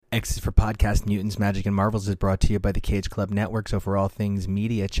X is for Podcast Mutants, Magic, and Marvels is brought to you by the Cage Club Network. So for all things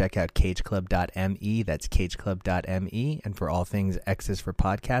media, check out cageclub.me. That's cageclub.me. And for all things X is for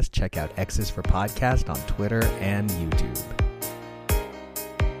Podcast, check out X is for Podcast on Twitter and YouTube.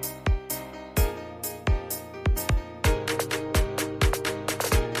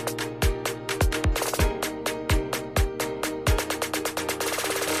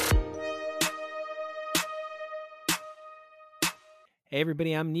 Hey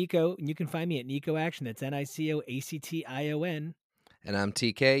everybody, I'm Nico, and you can find me at Nico Action. That's NicoAction. And I'm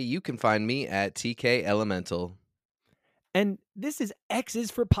TK. You can find me at TK Elemental. And this is X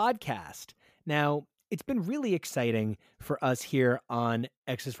is for Podcast. Now, it's been really exciting for us here on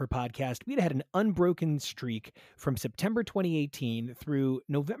X is for Podcast. We'd had an unbroken streak from September 2018 through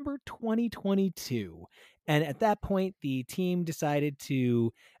November 2022. And at that point, the team decided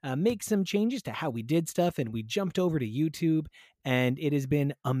to make some changes to how we did stuff, and we jumped over to YouTube. And it has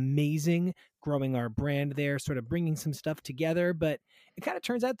been amazing growing our brand there, sort of bringing some stuff together. But it kind of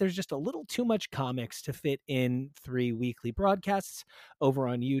turns out there's just a little too much comics to fit in 3 weekly broadcasts over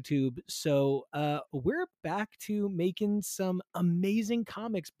on YouTube. So we're back to making some amazing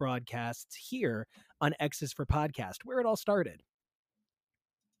comics broadcasts here on X is for Podcast, where it all started.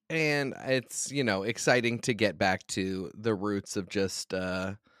 And it's, exciting to get back to the roots of just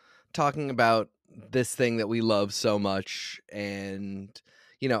talking about this thing that we love so much. And,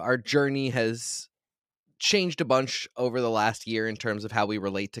 our journey has changed a bunch over the last year in terms of how we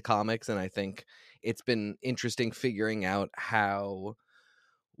relate to comics. And I think it's been interesting figuring out how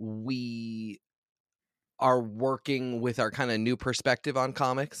we are working with our kind of new perspective on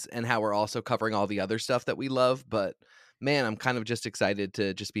comics and how we're also covering all the other stuff that we love. But man, I'm kind of just excited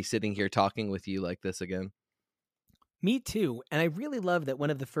to just be sitting here talking with you like this again. Me too. And I really love that one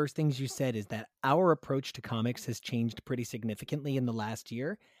of the first things you said is that our approach to comics has changed pretty significantly in the last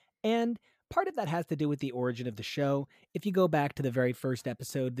year. And part of that has to do with the origin of the show. If you go back to the very first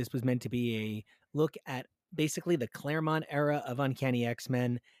episode, this was meant to be a look at basically the Claremont era of Uncanny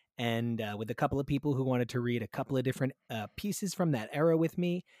X-Men, and with a couple of people who wanted to read a couple of different pieces from that era with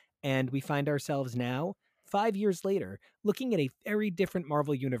me. And we find ourselves now, 5 years later, looking at a very different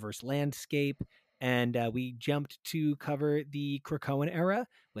Marvel Universe landscape. And we jumped to cover the Krakoan era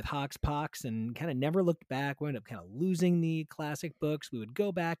with Hoxpox and kind of never looked back. We ended up kind of losing the classic books. We would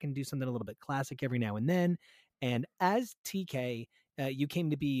go back and do something a little bit classic every now and then. And as TK, you came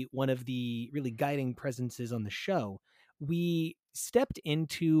to be one of the really guiding presences on the show. We stepped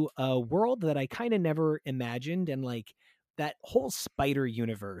into a world that I kind of never imagined. And like that whole spider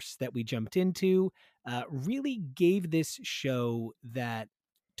universe that we jumped into really gave this show that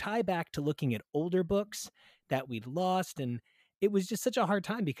tie back to looking at older books that we'd lost. And it was just such a hard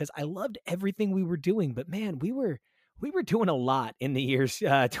time because I loved everything we were doing, but man, we were doing a lot in the years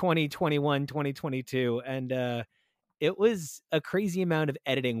 2021, 2022. And it was a crazy amount of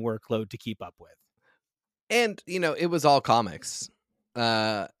editing workload to keep up with. And, it was all comics.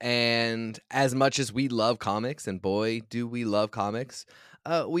 And as much as we love comics, and boy, do we love comics,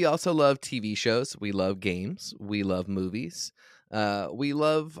 we also love TV shows. We love games. We love movies. We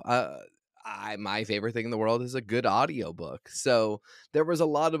love, my favorite thing in the world is a good audiobook. So there was a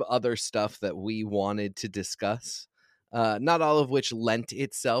lot of other stuff that we wanted to discuss, not all of which lent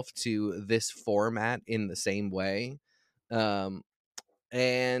itself to this format in the same way. And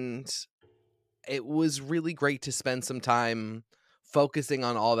it was really great to spend some time focusing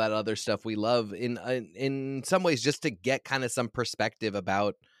on all that other stuff we love in some ways, just to get kind of some perspective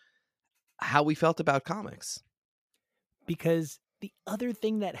about how we felt about comics. Because the other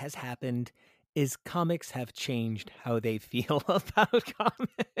thing that has happened is comics have changed how they feel about comics.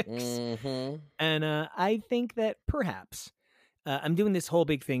 Mm-hmm. And I think that perhaps I'm doing this whole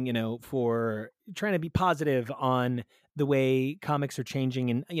big thing, for trying to be positive on the way comics are changing.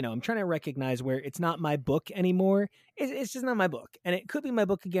 And, I'm trying to recognize where it's not my book anymore. It's just not my book. And it could be my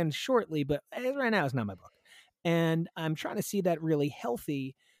book again shortly, but right now it's not my book. And I'm trying to see that really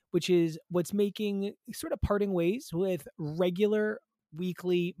healthy, which is what's making sort of parting ways with regular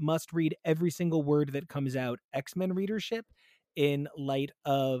weekly must read every single word that comes out X-Men readership in light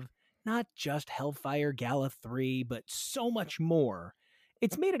of not just Hellfire Gala 3, but so much more.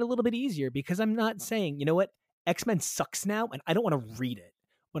 It's made it a little bit easier because I'm not saying, you know what, X-Men sucks now and I don't want to read it.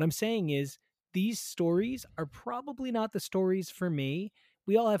 What I'm saying is these stories are probably not the stories for me.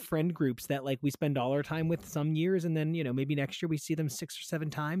 We all have friend groups that like we spend all our time with some years, and then, maybe next year we see them 6 or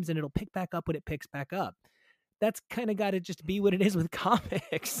 7 times and it'll pick back up when it picks back up. That's kind of got to just be what it is with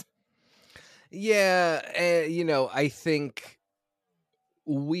comics. Yeah. I think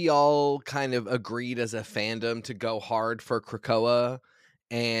we all kind of agreed as a fandom to go hard for Krakoa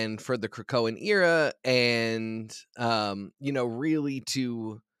and for the Krakoan era, and really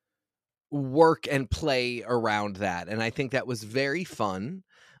to work and play around that. And I think that was very fun.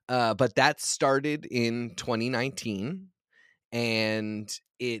 But that started in 2019, and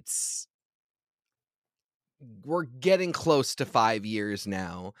we're getting close to 5 years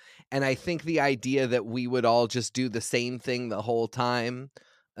now. And I think the idea that we would all just do the same thing the whole time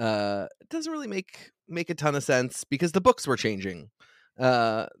doesn't really make a ton of sense, because the books were changing.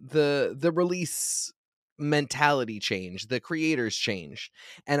 The release mentality changed, the creators changed.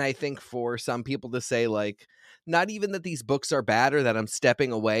 And I think for some people to say, like, not even that these books are bad or that I'm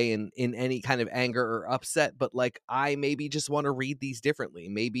stepping away in any kind of anger or upset, but like, I maybe just want to read these differently.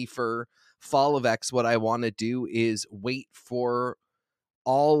 Maybe for Fall of X, what I want to do is wait for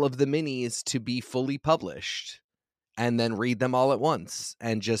all of the minis to be fully published and then read them all at once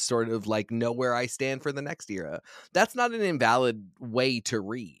and just sort of like know where I stand for the next era. That's not an invalid way to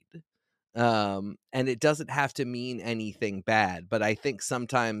read. And it doesn't have to mean anything bad, but I think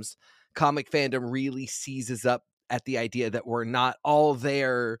sometimes comic fandom really seizes up at the idea that we're not all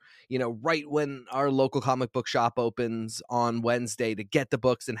there, right when our local comic book shop opens on Wednesday to get the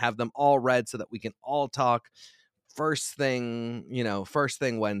books and have them all read so that we can all talk first thing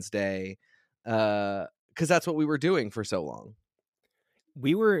Wednesday. Because that's what we were doing for so long.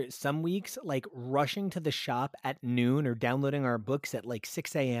 We were some weeks like rushing to the shop at noon or downloading our books at like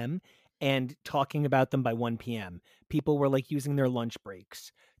 6 a.m. and talking about them by 1 p.m. People were like using their lunch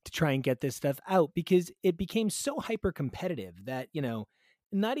breaks to try and get this stuff out, because it became so hyper competitive that,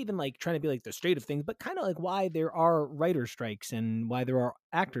 not even like trying to be like the state of things, but kind of like why there are writer strikes and why there are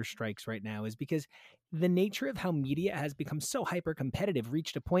actor strikes right now is because the nature of how media has become so hyper competitive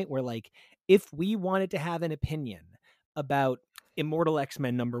reached a point where, like, if we wanted to have an opinion about Immortal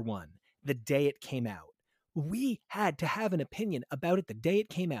X-Men #1, the day it came out, we had to have an opinion about it the day it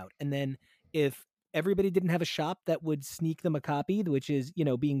came out. And then if everybody didn't have a shop that would sneak them a copy, which is,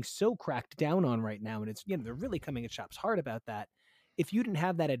 being so cracked down on right now, and it's, they're really coming at shops hard about that. If you didn't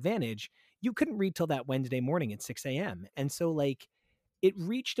have that advantage, you couldn't read till that Wednesday morning at 6 a.m. And so, like, it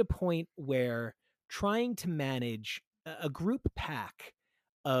reached a point where trying to manage a group pack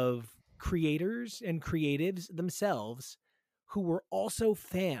of creators and creatives themselves who were also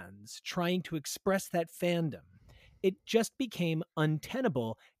fans trying to express that fandom, it just became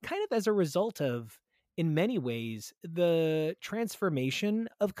untenable, kind of as a result of, in many ways, the transformation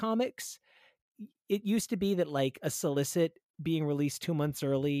of comics. It used to be that like a solicit being released 2 months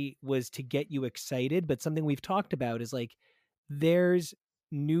early was to get you excited, but something we've talked about is like there's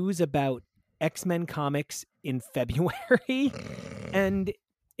news about X-Men comics in February and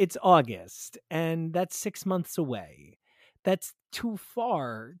it's August, and that's 6 months away. That's too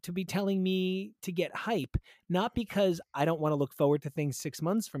far to be telling me to get hype, not because I don't want to look forward to things 6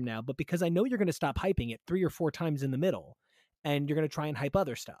 months from now, but because I know you're going to stop hyping it 3 or 4 times in the middle and you're going to try and hype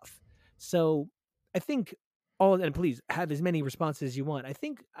other stuff. So I think and please have as many responses as you want. I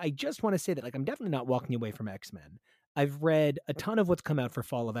think I just want to say that, like, I'm definitely not walking away from X-Men. I've read a ton of what's come out for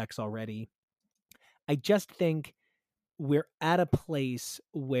Fall of X already. I just think we're at a place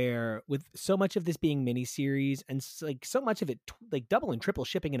where, with so much of this being miniseries and like so much of it like double and triple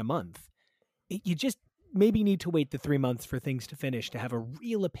shipping in a month, you just maybe need to wait the 3 months for things to finish to have a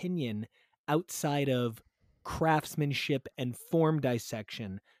real opinion outside of craftsmanship and form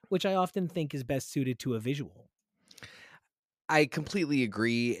dissection, which I often think is best suited to a visual. I completely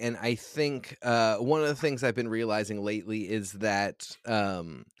agree. And I think one of the things I've been realizing lately is that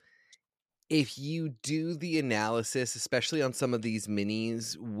if you do the analysis, especially on some of these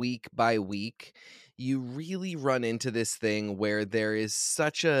minis week by week, you really run into this thing where there is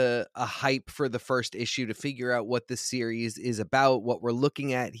such a hype for the first issue to figure out what the series is about, what we're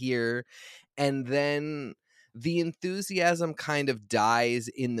looking at here. And then the enthusiasm kind of dies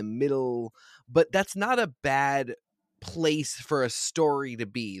in the middle, but that's not a bad place for a story to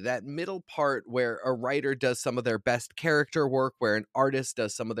be. That middle part where a writer does some of their best character work, where an artist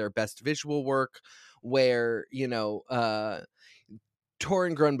does some of their best visual work, where Torrin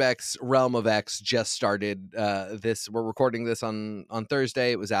Grunbeck's Realm of X just started. We're recording this on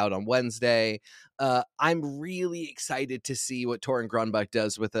Thursday. It was out on Wednesday. I'm really excited to see what Torrin Grunbeck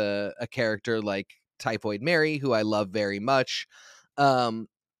does with a character like Typhoid Mary, who I love very much.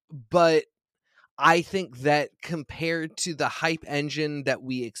 But I think that compared to the hype engine that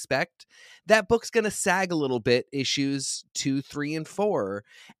we expect, that book's going to sag a little bit, issues 2, 3, and 4.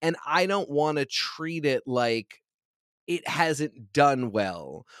 And I don't want to treat it like it hasn't done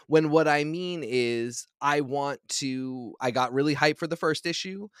well. When what I mean is I got really hyped for the first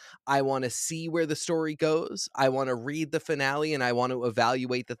issue. I want to see where the story goes. I want to read the finale and I want to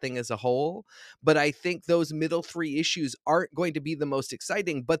evaluate the thing as a whole. But I think those middle 3 issues aren't going to be the most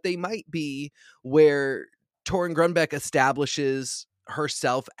exciting, but they might be where Torunn Grunbeck establishes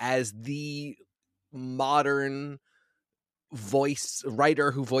herself as the modern voice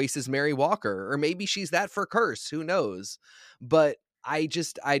writer who voices Mary Walker, or maybe she's that for Curse, who knows. But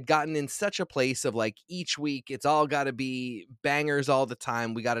I'd gotten in such a place of like, each week it's all got to be bangers all the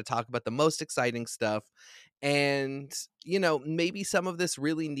time. We got to talk about the most exciting stuff, and maybe some of this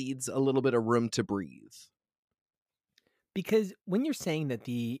really needs a little bit of room to breathe. Because when you're saying that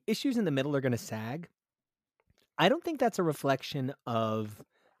the issues in the middle are going to sag, I don't think that's a reflection of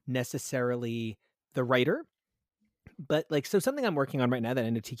necessarily the writer. But so something I'm working on right now that I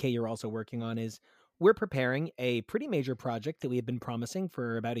know TK you're also working on is we're preparing a pretty major project that we have been promising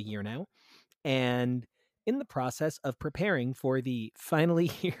for about a year now. And in the process of preparing for the finally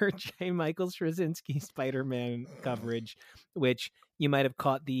here J. Michael Straczynski Spider-Man coverage, which you might have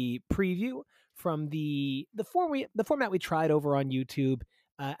caught the preview from the format we tried over on YouTube.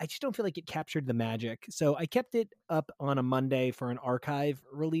 I just don't feel like it captured the magic. So I kept it up on a Monday for an archive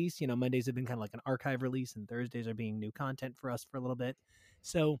release. Mondays have been kind of like an archive release, and Thursdays are being new content for us for a little bit.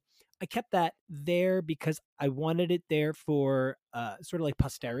 So I kept that there because I wanted it there for sort of like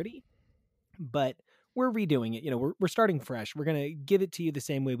posterity. But we're redoing it. We're starting fresh. We're going to give it to you the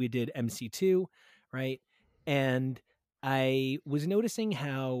same way we did MC2, right? And I was noticing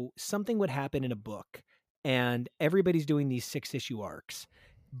how something would happen in a book and everybody's doing these 6-issue arcs.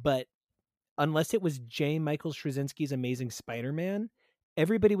 But unless it was J. Michael Straczynski's Amazing Spider-Man,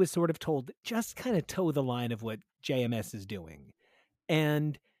 everybody was sort of told, just kind of toe the line of what JMS is doing.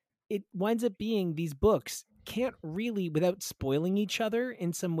 And it winds up being these books can't really, without spoiling each other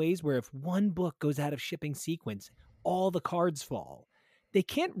in some ways, where if one book goes out of shipping sequence, all the cards fall. They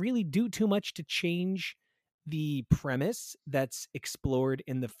can't really do too much to change the premise that's explored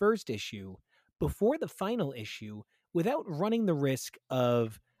in the first issue before the final issue without running the risk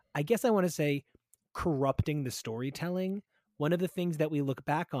of, I guess I want to say, corrupting the storytelling. One of the things that we look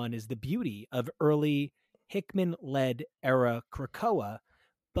back on is the beauty of early Hickman-led era Krakoa,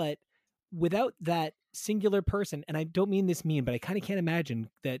 but without that singular person, and I don't mean this mean, but I kind of can't imagine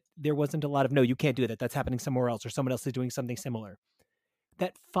that there wasn't a lot of, no, you can't do that. That's happening somewhere else, or someone else is doing something similar.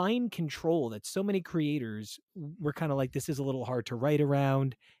 That fine control that so many creators were kind of like, this is a little hard to write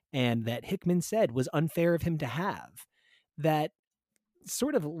around, and that Hickman said was unfair of him to have. That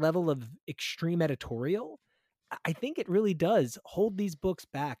sort of level of extreme editorial, I think it really does hold these books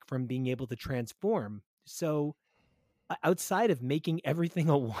back from being able to transform. So outside of making everything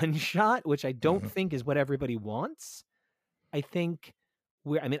a one shot, which I don't think is what everybody wants, I think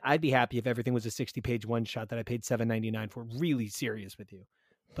I'd be happy if everything was a 60-page one shot that I paid $7.99 for. Really serious with you.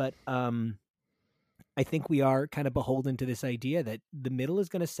 But I think we are kind of beholden to this idea that the middle is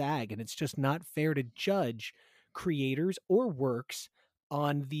going to sag, and it's just not fair to judge creators or works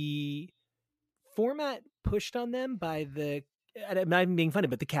on the format pushed on them by the, I'm not even being funny,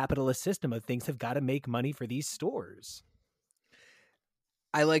 but the capitalist system of things have got to make money for these stores.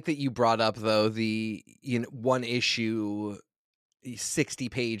 I like that you brought up, though, the one issue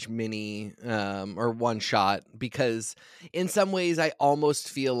 60-page mini or one shot, because in some ways I almost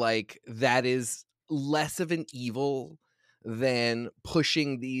feel like that is less of an evil than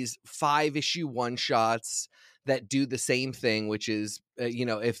pushing these 5-issue one shots that do the same thing, which is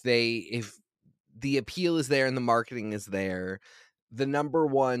if the appeal is there and the marketing is there, the number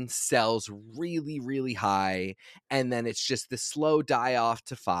one sells really, really high, and then it's just the slow die off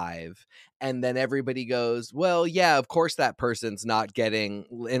to 5. And then everybody goes, well, yeah, of course that person's not getting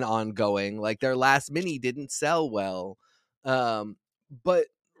an ongoing. Like, their last mini didn't sell well. But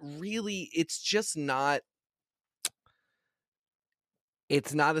really, it's just not.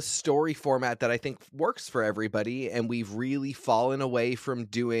 It's not a story format that I think works for everybody, and we've really fallen away from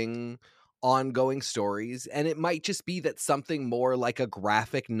doing ongoing stories. And it might just be that something more like a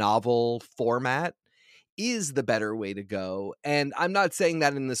graphic novel format is the better way to go. And I'm not saying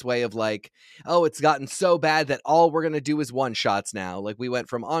that in this way of like, oh, it's gotten so bad that all we're going to do is one shots now. Like, we went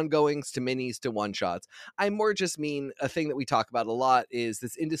from ongoings to minis to one shots. I more just mean a thing that we talk about a lot is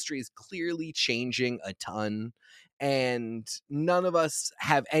this industry is clearly changing a ton. And none of us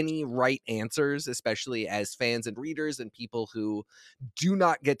have any right answers, especially as fans and readers and people who do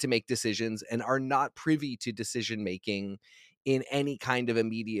not get to make decisions and are not privy to decision making in any kind of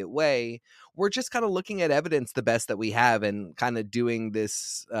immediate way. We're just kind of looking at evidence the best that we have and kind of doing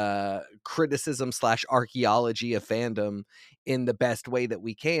this criticism / archaeology of fandom in the best way that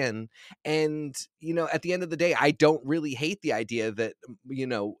we can. And, at the end of the day, I don't really hate the idea that,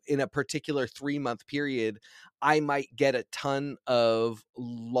 in a particular 3-month period, I might get a ton of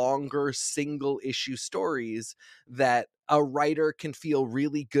longer single issue stories that a writer can feel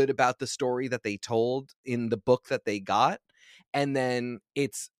really good about the story that they told in the book that they got. And then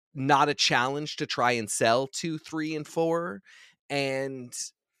it's not a challenge to try and sell 2, 3, and 4. And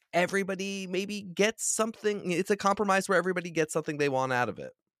everybody maybe gets something. It's a compromise where everybody gets something they want out of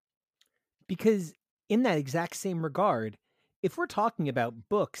it. Because in that exact same regard, if we're talking about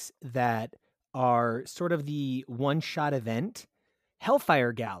books that are sort of the one-shot event,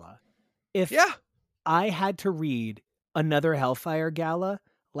 Hellfire Gala. If I had to read another Hellfire Gala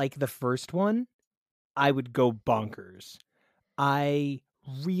like the first one, I would go bonkers. I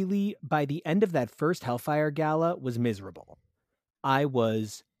really, by the end of that first Hellfire Gala, was miserable. I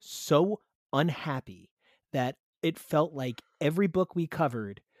was so unhappy that it felt like every book we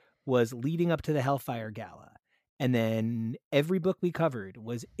covered was leading up to the Hellfire Gala. And then every book we covered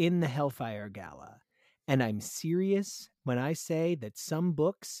was in the Hellfire Gala. And I'm serious when I say that some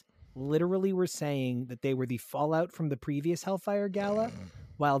books literally were saying that they were the fallout from the previous Hellfire Gala,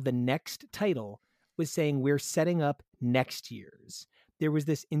 while the next title was saying we're setting up next year's. There was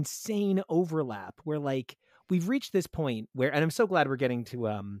this insane overlap where, like, we've reached this point where, and I'm so glad we're getting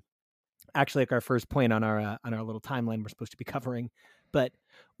to actually like our first point on our little timeline we're supposed to be covering, but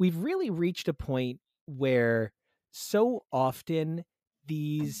we've really reached a point where so often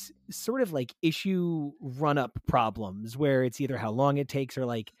these sort of like issue run up problems where it's either how long it takes or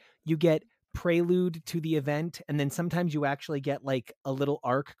like you get prelude to the event, and then sometimes you actually get like a little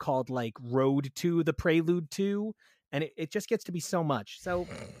arc called like road to the prelude to, and it just gets to be so much. So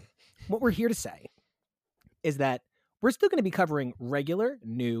what we're here to say is that we're still going to be covering regular,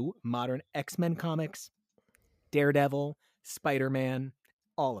 new, modern X-Men comics, Daredevil, Spider-Man,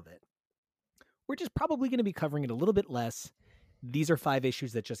 all of it. We're just probably going to be covering it a little bit less. These are 5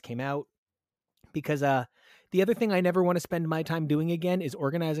 issues that just came out. Because the other thing I never want to spend my time doing again is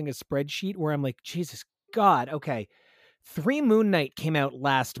organizing a spreadsheet where I'm like, Jesus God, okay, 3 Moon Knight came out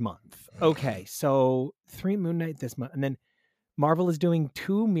last month. Okay, so 3 Moon Knight this month. And then Marvel is doing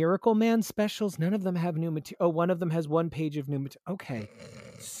 2 Miracle Man specials. None of them have new material. Oh, one of them has 1 page of new material. Okay.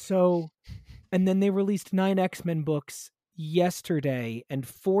 So, and then they released 9 X-Men books yesterday and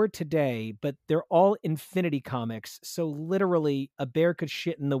 4 today, but they're all Infinity Comics. So literally a bear could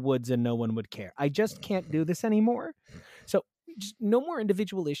shit in the woods and no one would care. I just can't do this anymore. So just no more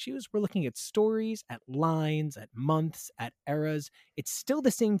individual issues. We're looking at stories, at lines, at months, at eras. It's still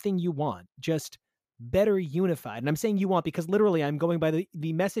the same thing you want, just better unified. And I'm saying you want because literally I'm going by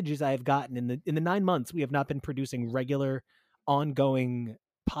the messages I have gotten in the 9 months we have not been producing regular ongoing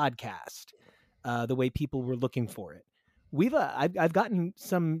podcast the way people were looking for it. I've gotten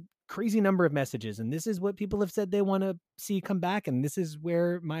some crazy number of messages, and this is what people have said they want to see come back, and this is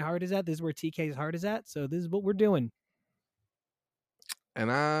where my heart is at. This is where TK's heart is at. So this is what we're doing. And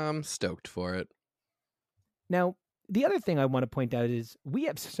I'm stoked for it. Now, the other thing I want to point out is we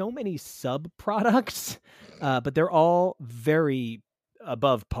have so many sub products, but they're all very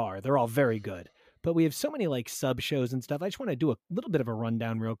above par. They're all very good. But we have so many like sub shows and stuff. I just want to do a little bit of a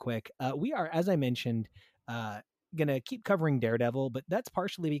rundown real quick. We are, as I mentioned, going to keep covering Daredevil, but that's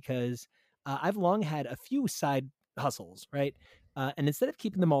partially because I've long had a few side hustles, right? And instead of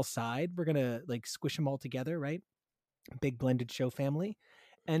keeping them all side, we're going to like squish them all together, right? Big blended show family.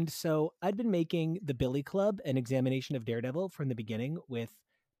 And so I'd been making the Billy Club an examination of Daredevil from the beginning with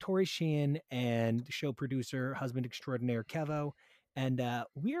Tori Sheehan and show producer, husband extraordinaire Kevo. And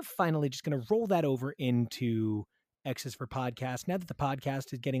we're finally just going to roll that over into X's for Podcast. Now that the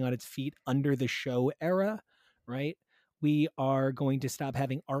podcast is getting on its feet under the show era, right? We are going to stop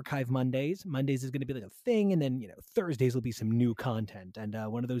having Archive Mondays. Mondays is going to be like a thing. And then, Thursdays will be some new content. And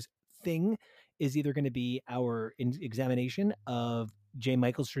one of those thing is either going to be our examination of J.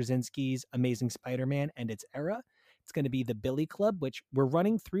 Michael Straczynski's Amazing Spider-Man and its era. It's going to be the Billy Club, which we're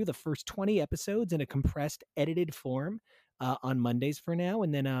running through the first 20 episodes in a compressed, edited form on Mondays for now.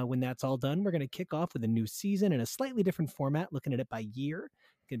 And then when that's all done, we're going to kick off with a new season in a slightly different format, looking at it by year.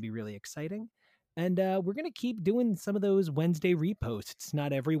 It's going to be really exciting. And we're going to keep doing some of those Wednesday reposts.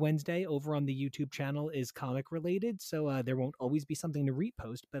 Not every Wednesday over on the YouTube channel is comic related, so there won't always be something to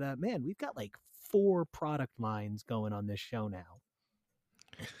repost. But man, we've got like 4 product lines going on this show now.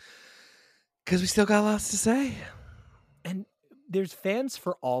 Because we still got lots to say. And there's fans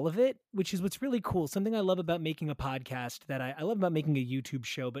for all of it, which is what's really cool. Something I love about making a podcast that I love about making a YouTube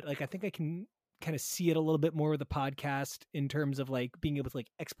show, but like I think I can kind of see it a little bit more with a podcast in terms of like being able to like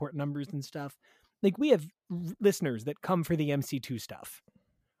export numbers and stuff. Like we have listeners that come for the MC2 stuff.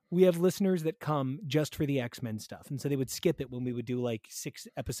 We have listeners that come just for the X-Men stuff. And so they would skip it when we would do like 6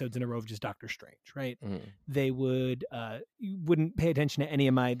 episodes in a row of just Doctor Strange, right? They would, you wouldn't pay attention to any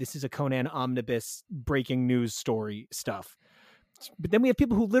of my, this is a Conan Omnibus breaking news story stuff. But then we have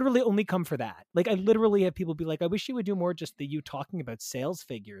people who literally only come for that. Like I literally have people be like, I wish you would do more just you talking about sales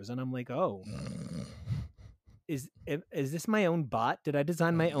figures. And I'm like, oh, is this my own bot? Did I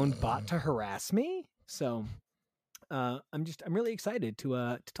design my own bot to harass me? So I'm really excited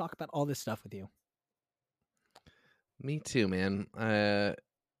to talk about all this stuff with you. Me too, man.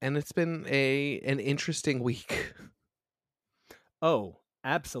 And it's been an interesting week. Oh,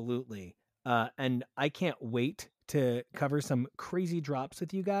 absolutely. And I can't wait to cover some crazy drops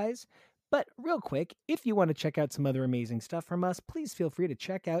with you guys. But real quick, if you want to check out some other amazing stuff from us, please feel free to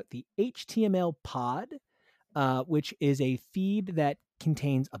check out the HTML Pod, which is a feed that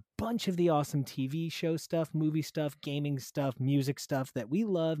contains a bunch of the awesome TV show stuff, movie stuff, gaming stuff, music stuff that we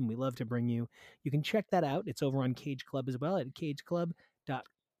love and we love to bring you. You can check that out. It's over on Cage Club as well at cageclub.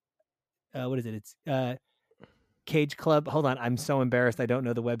 What is it? It's Cage Club. Hold on. I'm so embarrassed. I don't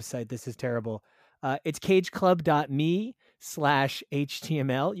know the website. This is terrible. It's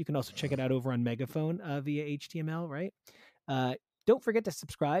cageclub.me/HTML. You can also check it out over on Megaphone via HTML, right? Don't forget to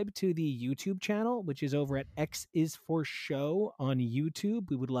subscribe to the YouTube channel, which is over at X is for Show on YouTube.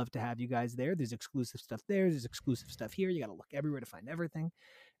 We would love to have you guys there. There's exclusive stuff there. There's exclusive stuff here. You got to look everywhere to find everything.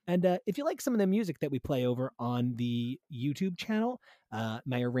 And if you like some of the music that we play over on the YouTube channel,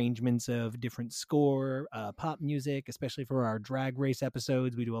 my arrangements of different score, pop music, especially for our drag race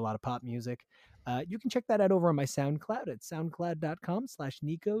episodes, we do a lot of pop music. You can check that out over on my SoundCloud at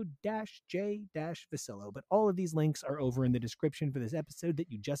soundcloud.com/Nico-J-Vasillo. But all of these links are over in the description for this episode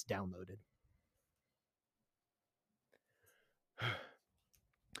that you just downloaded.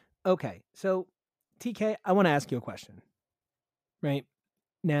 Okay, so TK, I want to ask you a question, right?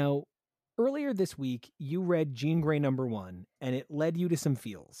 Now, earlier this week, you read Jean Grey #1, and it led you to some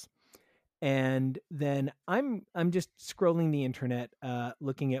feels. And then I'm just scrolling the internet,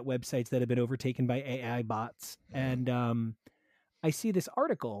 looking at websites that have been overtaken by AI bots, and I see this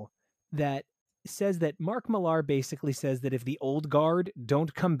article that says that Mark Millar basically says that if the old guard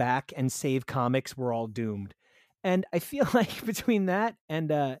don't come back and save comics, we're all doomed. And I feel like between that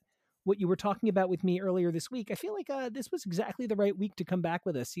and what you were talking about with me earlier this week, I feel like this was exactly the right week to come back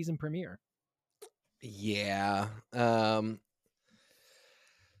with a season premiere. Yeah.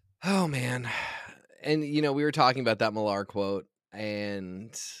 Oh, man. And, we were talking about that Millar quote,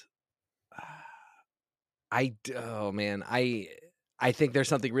 and I think there's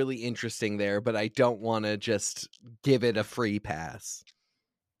something really interesting there, but I don't want to just give it a free pass.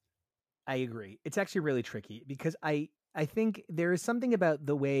 I agree. It's actually really tricky because I think there is something about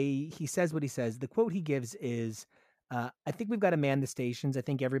the way he says what he says. The quote he gives is, I think we've got to man the stations. I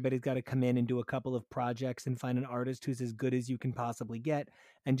think everybody's got to come in and do a couple of projects and find an artist who's as good as you can possibly get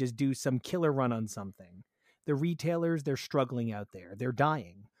and just do some killer run on something. The retailers, they're struggling out there. They're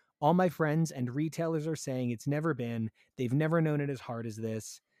dying. All my friends and retailers are saying it's never been. They've never known it as hard as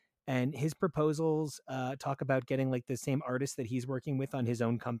this. And his proposals talk about getting like the same artist that he's working with on his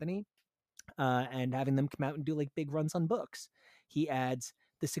own company. And having them come out and do like big runs on books. He adds,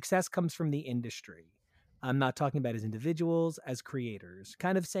 the success comes from the industry. I'm not talking about as individuals, as creators,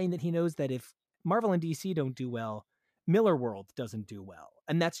 kind of saying that he knows that if Marvel and DC don't do well, Millar World doesn't do well.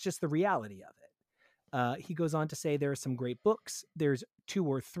 And that's just the reality of it. He goes on to say there are some great books. There's 2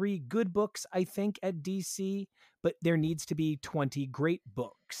 or 3 good books, I think, at DC, but there needs to be 20 great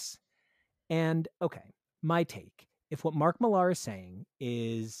books. And okay, my take. If what Mark Millar is saying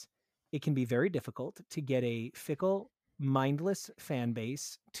is it can be very difficult to get a fickle, mindless fan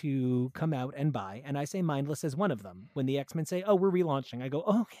base to come out and buy. And I say mindless as one of them. When the X-Men say, oh, we're relaunching, I go,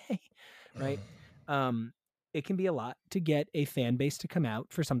 oh, okay, right? It can be a lot to get a fan base to come out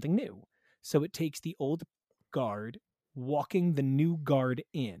for something new. So it takes the old guard walking the new guard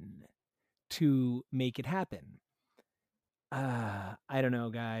in to make it happen. I don't know,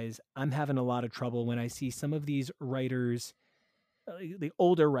 guys. I'm having a lot of trouble when I see some of these writers, the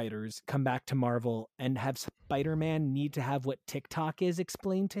older writers, come back to Marvel and have Spider-Man need to have what TikTok is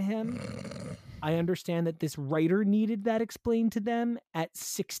explained to him. I understand that this writer needed that explained to them at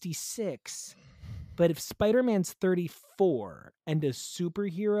 66. But if Spider-Man's 34 and a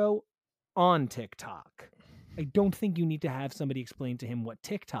superhero on TikTok, I don't think you need to have somebody explain to him what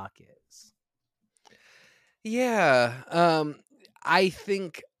TikTok is. Yeah. I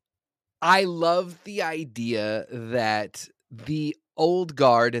think I love the idea that the old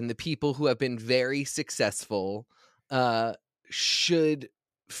guard and the people who have been very successful uh, should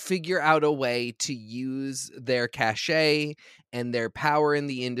figure out a way to use their cachet and their power in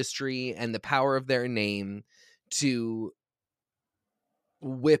the industry and the power of their name to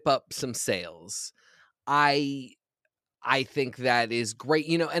whip up some sales. I I think that is great,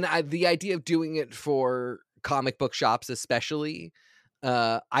 and the idea of doing it for comic book shops especially,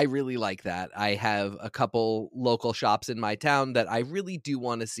 I really like that. I have a couple local shops in my town that I really do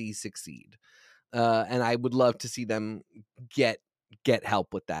wanna see succeed, and I would love to see them get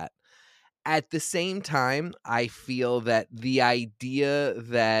help with that. At the same time, I feel that the idea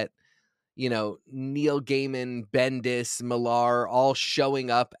that Neil Gaiman, Bendis, Millar all showing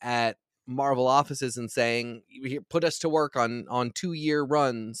up at Marvel offices and saying, put us to work on 2-year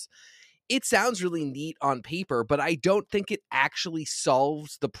runs. It sounds really neat on paper, but I don't think it actually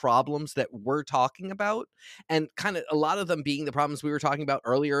solves the problems that we're talking about. And kind of a lot of them being the problems we were talking about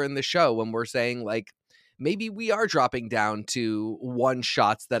earlier in the show when we're saying, like, maybe we are dropping down to one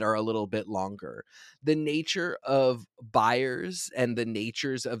shots that are a little bit longer. The nature of buyers and the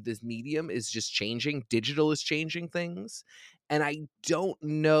natures of this medium is just changing. Digital is changing things. And I don't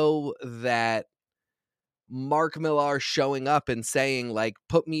know that Mark Millar showing up and saying, like,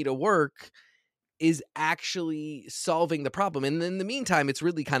 put me to work is actually solving the problem. And in the meantime, it's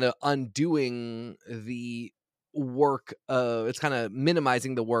really kind of undoing the work it's kind of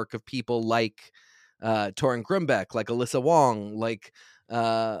minimizing the work of people like Torrin Grumbeck, like Alyssa Wong, like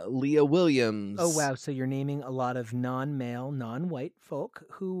Leah Oh, Williams. wow. So you're naming a lot of non-male, non-white folk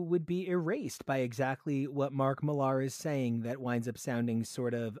who would be erased by exactly what Mark Millar is saying, that winds up sounding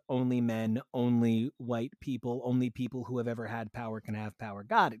sort of only men, only white people, only people who have ever had power can have power.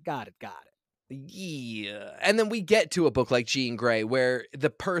 Got it, got it, got it. Yeah. And then we get to a book like Jean Grey where the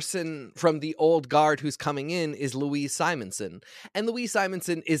person from the old guard who's coming in is Louise Simonson. And Louise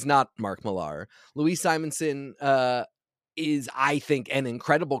Simonson is not Mark Millar. Louise Simonson is, I think, an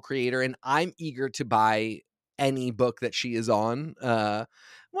incredible creator, and I'm eager to buy any book that she is on.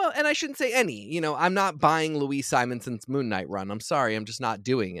 Well, and I shouldn't say any. I'm not buying Louise Simonson's Moon Knight run. I'm sorry, I'm just not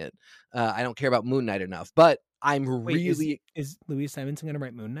doing it. I don't care about Moon Knight enough. But I'm Wait, really is Louise Simonson going to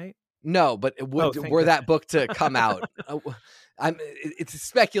write Moon Knight? no, but Oh, thank were that goodness. book to come out, it's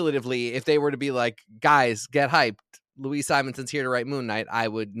speculatively, if they were to be like, guys, get hyped, Louise Simonson's here to write Moon Knight, I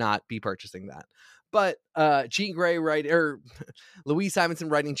would not be purchasing that. But Jean Grey Louise Simonson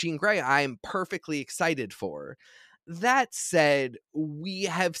writing Jean Grey, I'm perfectly excited for. That said, we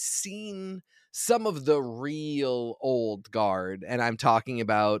have seen some of the real old guard, and I'm talking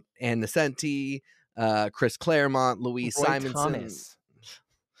about Ann Nesenti, Chris Claremont, Louise Roy Simonson. Thomas.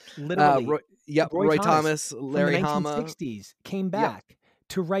 Literally, Roy Thomas, from the Larry Hama. 1960s came Yep, back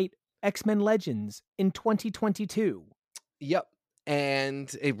to write X-Men Legends in 2022. yep.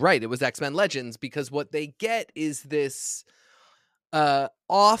 And right, it was X-Men Legends, because what they get is this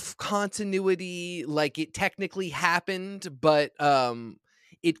off continuity, like it technically happened, but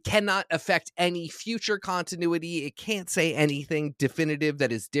it cannot affect any future continuity. It can't say anything definitive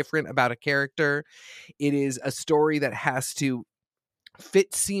that is different about a character. It is a story that has to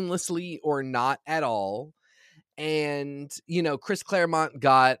fit seamlessly or not at all. And Chris Claremont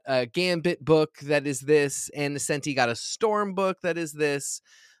got a Gambit book that is this, and Nesenti got a Storm book that is this,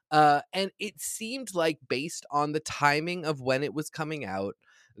 and it seemed like, based on the timing of when it was coming out,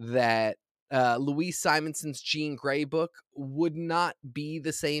 that Louise Simonson's Jean Grey book would not be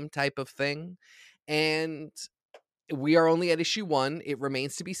the same type of thing. And we are only at issue 1. It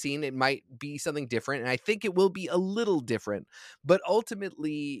remains to be seen. It might be something different, and I think it will be a little different. But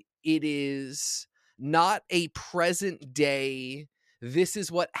ultimately, it is not a present day, this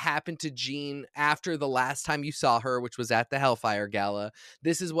is what happened to Jean after the last time you saw her, which was at the Hellfire Gala.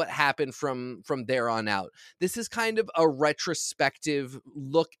 This is what happened from there on out. This is kind of a retrospective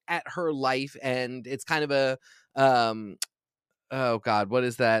look at her life, and it's kind of a oh God, what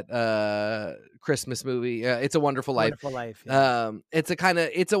is that Christmas movie? It's a Wonderful Life. Wonderful Life. Yeah.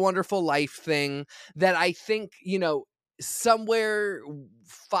 It's a Wonderful Life thing that I think, somewhere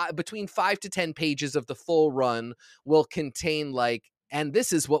between 5 to 10 pages of the full run will contain, like, and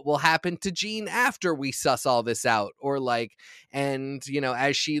this is what will happen to Jean after we suss all this out, or like, and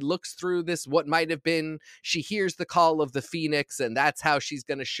as she looks through this, what might have been, she hears the call of the Phoenix, and that's how she's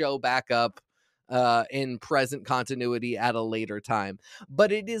going to show back up in present continuity at a later time.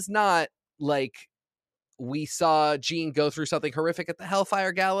 But it is not like we saw Jean go through something horrific at the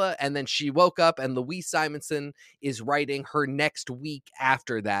Hellfire Gala, and then she woke up, and Louise Simonson is writing her next week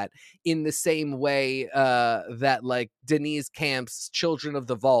after that, in the same way that like Denise Camp's Children of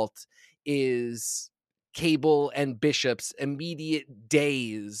the Vault is Cable and Bishop's immediate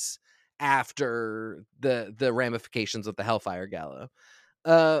days after the ramifications of the Hellfire Gala.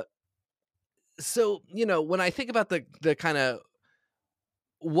 So, you know, when I think about the kind of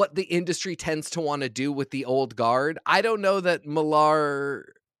what the industry tends to want to do with the old guard, I don't know that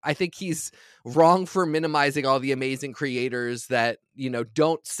Millar, I think he's wrong for minimizing all the amazing creators that, you know,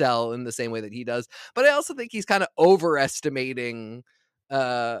 don't sell in the same way that he does. But I also think he's kind of overestimating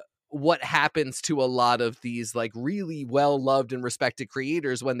what happens to a lot of these like really well loved and respected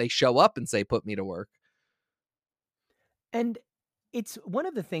creators when they show up and say, put me to work. And it's one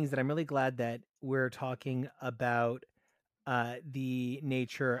of the things that I'm really glad that we're talking about the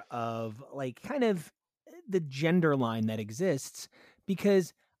nature of like kind of the gender line that exists,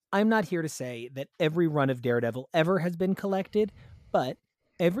 because I'm not here to say that every run of Daredevil ever has been collected, but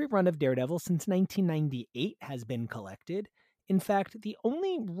every run of Daredevil since 1998 has been collected. In fact, the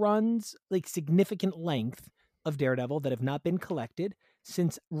only runs like significant length of Daredevil that have not been collected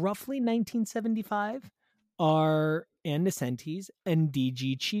since roughly 1975 are Ann Nescente's and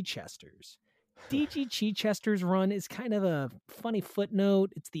D.G. Chichester's. D.G. Chichester's run is kind of a funny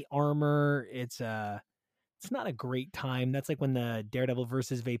footnote. It's the armor. It's not a great time. That's like when the Daredevil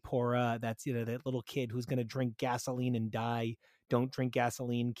versus Vapora, that's, you know, that little kid who's going to drink gasoline and die. Don't drink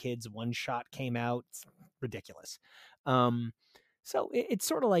gasoline, kids. One shot came out. It's ridiculous. So it's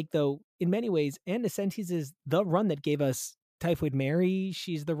sort of like, though, in many ways, Ann Nescente's is the run that gave us Typhoid Mary.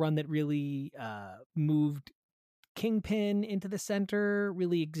 She's the run that really moved Kingpin into the center,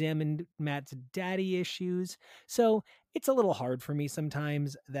 really examined Matt's daddy issues. So it's a little hard for me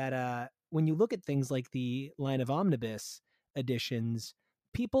sometimes that when you look at things like the line of Omnibus editions,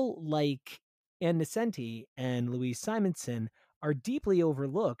 people like Ann Nescente and Louise Simonson are deeply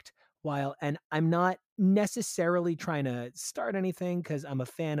overlooked. And I'm not necessarily trying to start anything because I'm a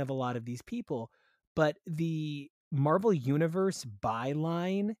fan of a lot of these people, but the Marvel Universe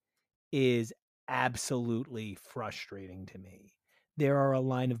byline is absolutely frustrating to me. There are a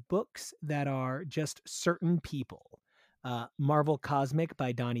line of books that are just certain people. Marvel Cosmic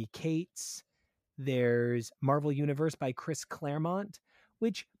by Donny Cates. There's Marvel Universe by Chris Claremont,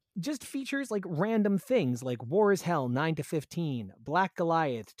 which just features like random things like War is Hell 9 to 15, Black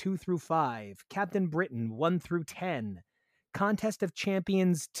Goliath 2 through 5, Captain Britain 1 through 10, Contest of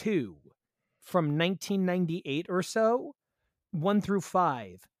Champions 2 from 1998 or so, 1 through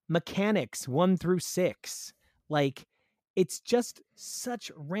 5, Mechanics 1 through 6. Like, it's just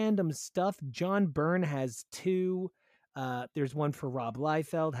such random stuff. John Byrne has 2. There's one for Rob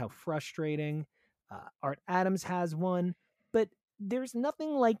Liefeld. How frustrating. Art Adams has 1. But there's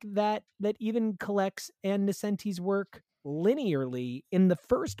nothing like that that even collects Ann Nescente's work linearly in the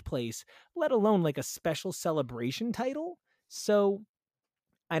first place, let alone like a special celebration title. So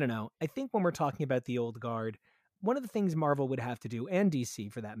I don't know. I think when we're talking about the old guard, one of the things Marvel would have to do, and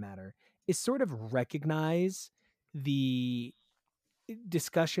DC for that matter, is sort of recognize the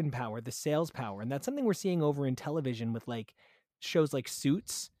discussion power, the sales power. And that's something we're seeing over in television with like shows like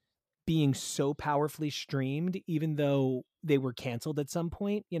Suits being so powerfully streamed, even though they were canceled at some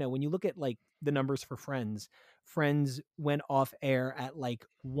point. You know, when you look at like the numbers for Friends went off air at like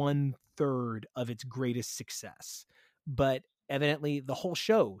 1/3 of its greatest success. But evidently the whole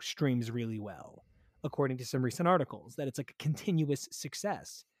show streams really well, according to some recent articles, that it's like a continuous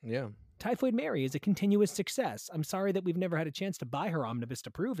success. Yeah. Typhoid Mary is a continuous success. I'm sorry that we've never had a chance to buy her omnibus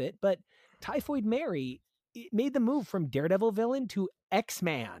to prove it, but Typhoid Mary, it made the move from Daredevil villain to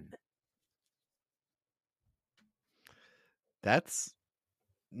X-Man. That's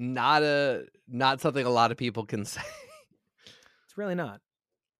not something a lot of people can say. It's really not.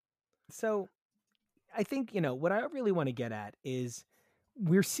 So I think, you know, what I really want to get at is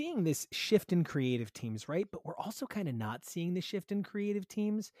we're seeing this shift in creative teams, right? But we're also kind of not seeing the shift in creative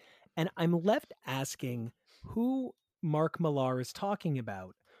teams. And I'm left asking who Mark Millar is talking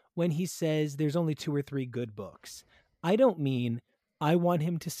about when he says there's only 2 or 3 good books. I don't mean I want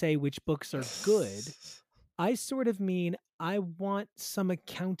him to say which books are good. I sort of mean I want some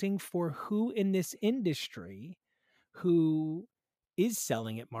accounting for who in this industry who is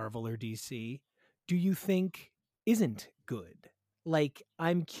selling at Marvel or DC do you think isn't good? Like,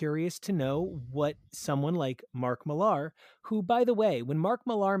 I'm curious to know what someone like Mark Millar, who, by the way, when Mark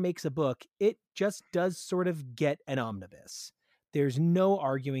Millar makes a book, it just does sort of get an omnibus. There's no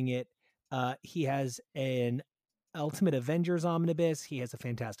arguing it. He has an Ultimate Avengers Omnibus. He has a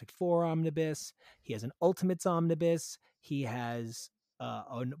Fantastic Four Omnibus. He has an Ultimates Omnibus. He has a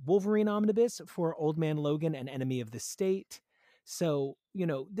Wolverine Omnibus for Old Man Logan and Enemy of the State. So,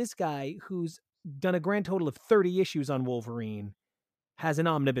 this guy who's done a grand total of 30 issues on Wolverine has an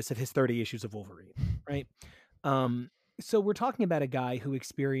omnibus of his 30 issues of Wolverine, right? Um, so we're talking about a guy who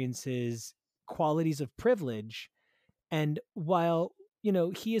experiences qualities of privilege. And while,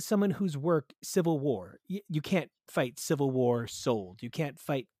 he is someone whose work, Civil War, you can't fight Civil War sold. You can't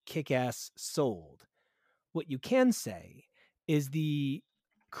fight Kick-Ass sold. What you can say is the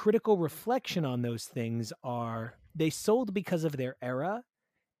critical reflection on those things are they sold because of their era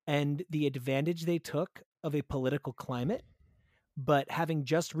and the advantage they took of a political climate. But having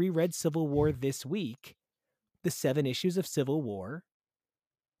just reread Civil War this week, the 7 issues of Civil War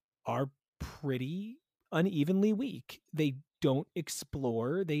are pretty unevenly weak. They don't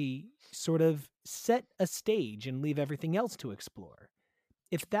explore, they sort of set a stage and leave everything else to explore.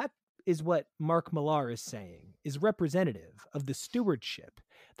 If that is what Mark Millar is saying is representative of the stewardship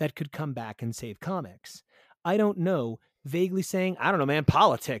that could come back and save comics, I don't know, vaguely saying, I don't know, man,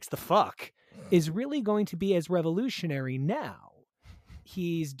 politics, the fuck, is really going to be as revolutionary now.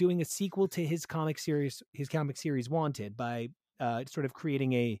 He's doing a sequel to his comic series Wanted, by sort of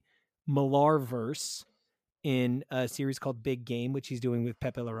creating a Millar verse in a series called Big Game, which he's doing with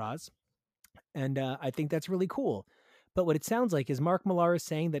Pepe Larraz. And I think that's really cool. But what it sounds like is Mark Millar is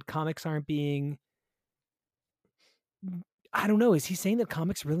saying that comics aren't being, I don't know, is he saying that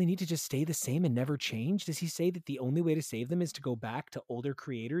comics really need to just stay the same and never change? Does he say that the only way to save them is to go back to older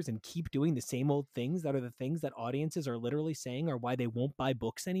creators and keep doing the same old things that are the things that audiences are literally saying are why they won't buy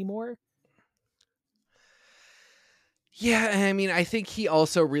books anymore? Yeah, I mean, I think he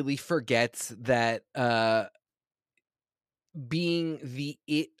also really forgets that being the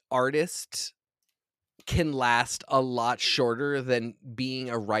it artist can last a lot shorter than being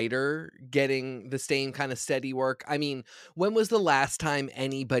a writer getting the same kind of steady work. I mean, when was the last time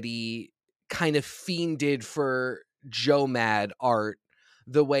anybody kind of fiended for Joe Mad art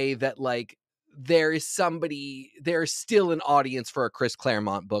the way that, like, there's still an audience for a Chris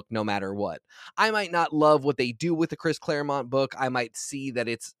Claremont book no matter what. I might not love what they do with the Chris Claremont book. I might see that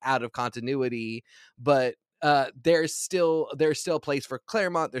it's out of continuity, but there's still a place for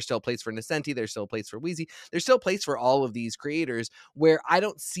Claremont, there's still a place for Nascenti, there's still a place for Wheezy, there's still a place for all of these creators, where I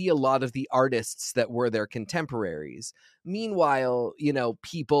don't see a lot of the artists that were their contemporaries. Meanwhile,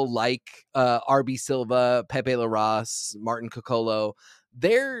 people like RB Silva, Pepe Larraz, Martin Coccolo,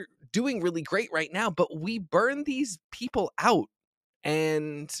 they're doing really great right now, but we burn these people out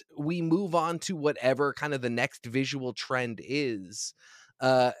and we move on to whatever kind of the next visual trend is.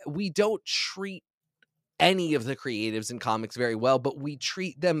 We don't treat any of the creatives in comics very well, but we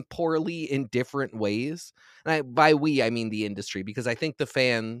treat them poorly in different ways. And by we, I mean the industry, because I think the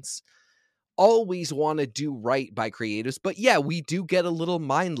fans always want to do right by creatives. But yeah, we do get a little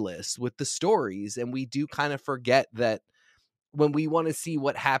mindless with the stories, and we do kind of forget that when we want to see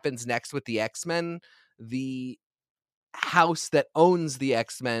what happens next with the X-Men, the house that owns the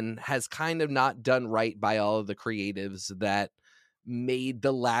X-Men has kind of not done right by all of the creatives that made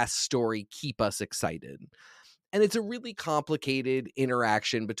the last story keep us excited. And it's a really complicated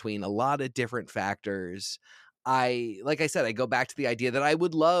interaction between a lot of different factors. Like I said, I go back to the idea that I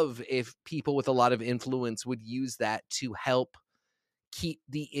would love if people with a lot of influence would use that to help keep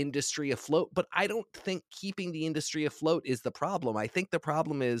the industry afloat. But I don't think keeping the industry afloat is the problem. I think the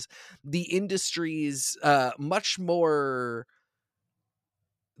problem is the industry's the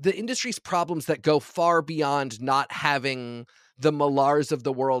industry's problems that go far beyond not having the Millars of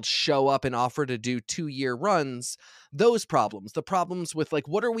the world show up and offer to do 2-year runs. Those problems, the problems with, like,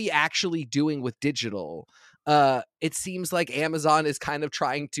 what are we actually doing with digital? It seems like Amazon is kind of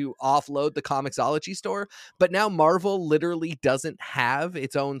trying to offload the Comixology store, but now Marvel literally doesn't have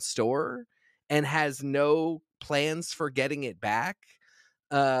its own store and has no plans for getting it back.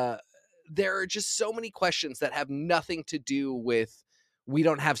 Uh, there are just so many questions that have nothing to do with we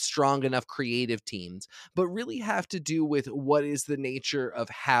don't have strong enough creative teams, but really have to do with what is the nature of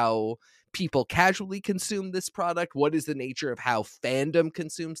how people casually consume this product, what is the nature of how fandom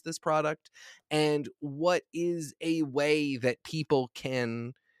consumes this product, and what is a way that people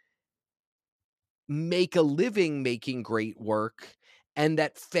can make a living making great work and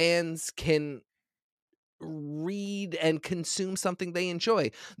that fans can read and consume something they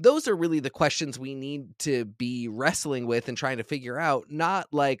enjoy. Those are really the questions we need to be wrestling with and trying to figure out, not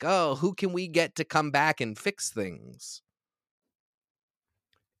like, oh, who can we get to come back and fix things?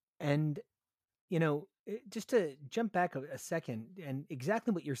 And, just to jump back a second, and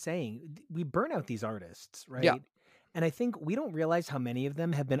exactly what you're saying, we burn out these artists, Yeah. right? And I think we don't realize how many of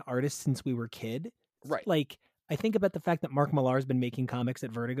them have been artists since we were kid. Right. Like, I think about the fact that Mark Millar's been making comics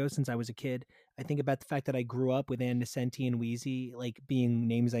at Vertigo since I was a kid. I think about the fact that I grew up with Ann Nesenti and Wheezy, like being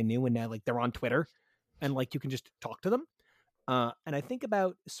names I knew, and now like they're on Twitter, and like you can just talk to them. And I think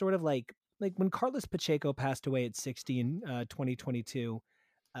about sort of like when Carlos Pacheco passed away at 60 in 2022.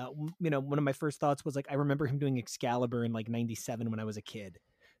 One of my first thoughts was like I remember him doing Excalibur in like '97 when I was a kid.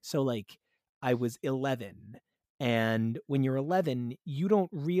 So like I was 11, and when you're 11, you don't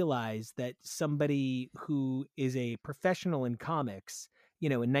realize that somebody who is a professional in comics,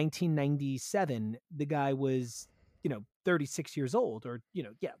 in 1997, the guy was 36 years old, or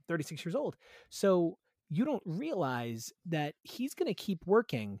 36 years old. So you don't realize that he's going to keep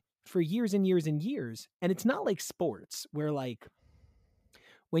working for years and years and years. And it's not like sports where like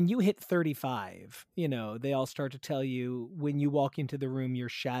when you hit 35, they all start to tell you when you walk into the room, your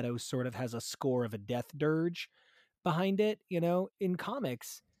shadow sort of has a score of a death dirge behind it. In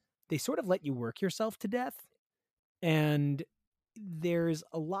comics, they sort of let you work yourself to death. And there's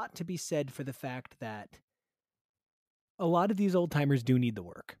a lot to be said for the fact that a lot of these old timers do need the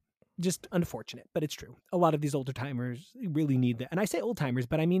work. Just unfortunate, but it's true. A lot of these older timers really need that. And I say old timers,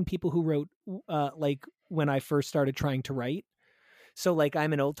 but I mean people who wrote like when I first started trying to write. So like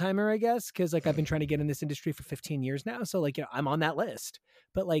I'm an old timer, I guess, because like I've been trying to get in this industry for 15 years now. So like I'm on that list.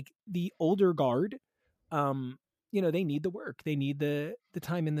 But like the older guard, they need the work. They need the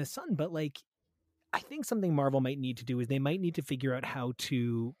time in the sun. But like I think something Marvel might need to do is they might need to figure out how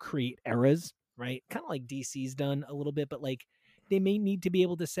to create eras, right? Kind of like DC's done a little bit, but like they may need to be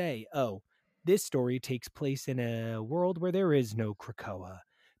able to say, oh, this story takes place in a world where there is no Krakoa.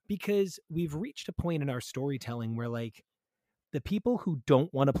 Because we've reached a point in our storytelling where like the people who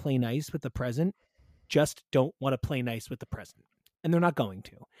don't want to play nice with the present just don't want to play nice with the present. And they're not going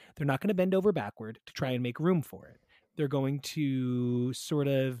to. They're not going to bend over backward to try and make room for it. They're going to sort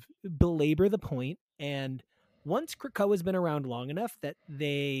of belabor the point. And once Krakoa has been around long enough that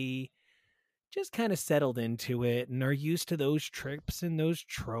they just kind of settled into it and are used to those trips and those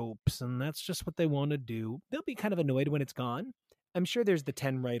tropes, and that's just what they want to do, they'll be kind of annoyed when it's gone. I'm sure there's the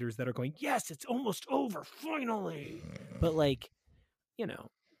 10 writers that are going, yes, it's almost over, finally. But like,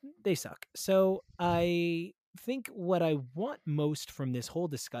 they suck. So I think what I want most from this whole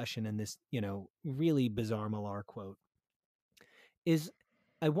discussion and this, really bizarre Millar quote is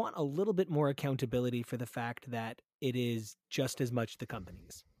I want a little bit more accountability for the fact that it is just as much the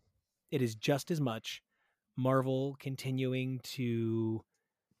companies. It is just as much Marvel continuing to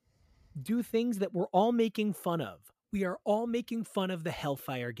do things that we're all making fun of. We are all making fun of the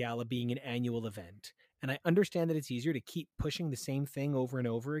Hellfire Gala being an annual event. And I understand that it's easier to keep pushing the same thing over and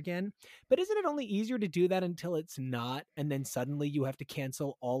over again. But isn't it only easier to do that until it's not, and then suddenly you have to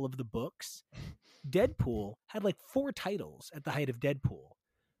cancel all of the books? Deadpool had like 4 titles at the height of Deadpool.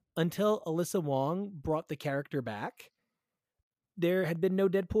 Until Alyssa Wong brought the character back, there had been no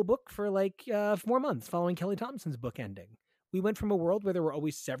Deadpool book for like 4 months following Kelly Thompson's book ending. We went from a world where there were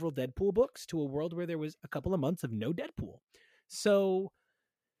always several Deadpool books to a world where there was a couple of months of no Deadpool. So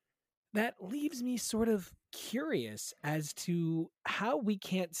that leaves me sort of curious as to how we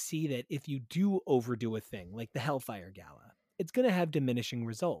can't see that if you do overdo a thing like the Hellfire Gala, it's going to have diminishing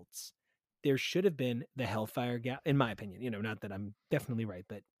results. There should have been the Hellfire Gala, in my opinion, not that I'm definitely right,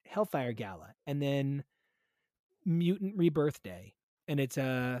 but Hellfire Gala, and then Mutant Rebirth Day, and it's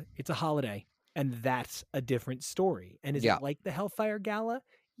a holiday, and that's a different story. And is Yeah. it like the Hellfire Gala?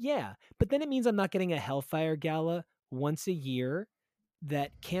 Yeah, but then it means I'm not getting a Hellfire Gala once a year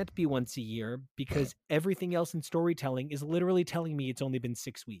that can't be once a year because everything else in storytelling is literally telling me it's only been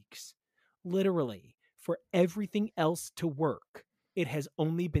 6 weeks. Literally, for everything else to work, it has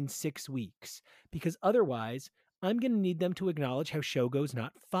only been 6 weeks, because otherwise I'm going to need them to acknowledge how Shogo's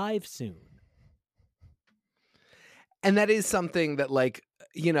not 5 soon. And that is something that, like,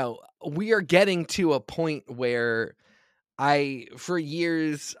 we are getting to a point where for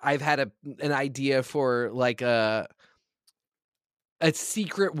years, I've had an idea for like a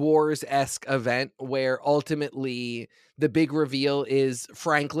Secret Wars-esque event where ultimately the big reveal is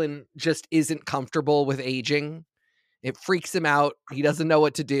Franklin just isn't comfortable with aging. It freaks him out. He doesn't know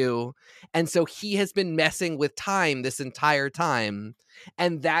what to do. And so he has been messing with time this entire time.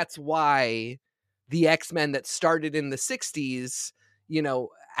 And that's why the X-Men that started in the 60s,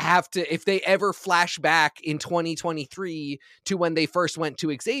 have to, if they ever flash back in 2023 to when they first went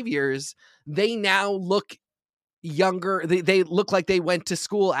to Xavier's, they now look younger. They look like they went to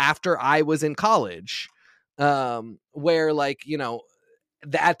school after I was in college. Where like,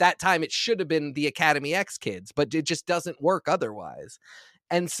 at that time it should have been the Academy X kids, but it just doesn't work otherwise.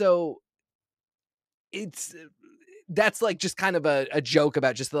 And so that's like just kind of a joke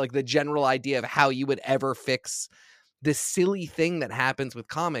about just like the general idea of how you would ever fix this silly thing that happens with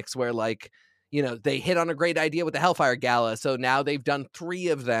comics where like, you know, they hit on a great idea with the Hellfire Gala. So now they've done 3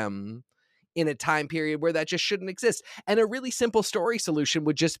 of them in a time period where that just shouldn't exist. And a really simple story solution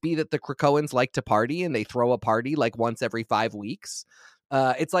would just be that the Krakoans like to party and they throw a party like once every 5 weeks.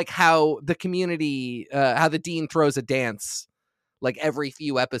 It's like how the community, how the Dean throws a dance like every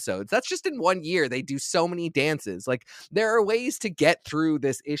few episodes. That's just in 1 year. They do so many dances. Like there are ways to get through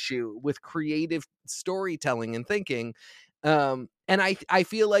this issue with creative storytelling and thinking. And I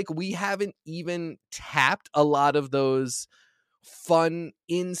feel like we haven't even tapped a lot of those fun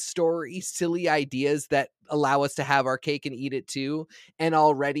in story silly ideas that allow us to have our cake and eat it too. And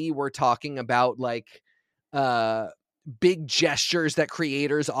already we're talking about like big gestures that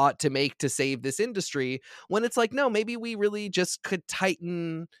creators ought to make to save this industry, when it's like, no, maybe we really just could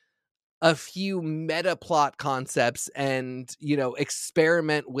tighten a few meta plot concepts and, you know,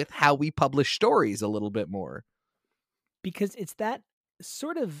 experiment with how we publish stories a little bit more. Because it's that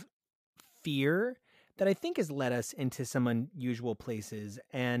sort of fear that I think has led us into some unusual places.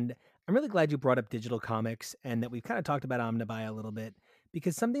 And I'm really glad you brought up digital comics and that we've kind of talked about Omnibuy a little bit,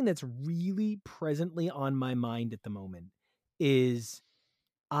 because something that's really presently on my mind at the moment is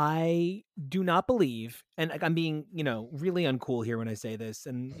I do not believe, and like I'm being, you know, really uncool here when I say this,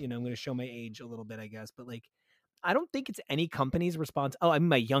 and you know, I'm going to show my age a little bit, I guess, but like I don't think it's any company's response. Oh, I'm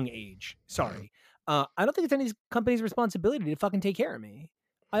my young age. Sorry. I don't think it's any company's responsibility to fucking take care of me.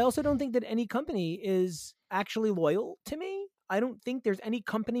 I also don't think that any company is actually loyal to me. I don't think there's any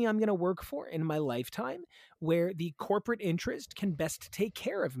company I'm going to work for in my lifetime where the corporate interest can best take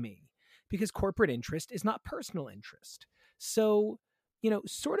care of me, because corporate interest is not personal interest. So, you know,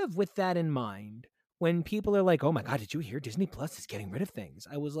 sort of with that in mind, when people are like, oh my God, did you hear Disney Plus is getting rid of things?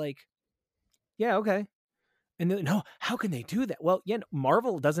 I was like, yeah, okay. And they're like, no, how can they do that? Well, yeah,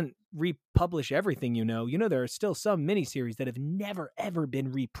 Marvel doesn't republish everything, you know. You know, there are still some miniseries that have never, ever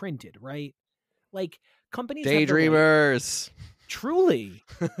been reprinted, right? Like, companies have the right. Daydreamers. Truly.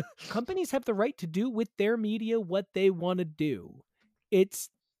 Companies have the right to do with their media what they want to do. It's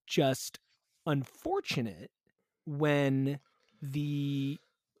just unfortunate when the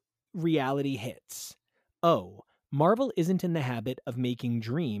reality hits. Oh, Marvel isn't in the habit of making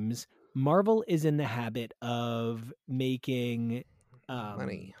dreams. Marvel is in the habit of making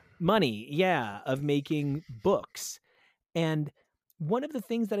money, yeah, of making books. And one of the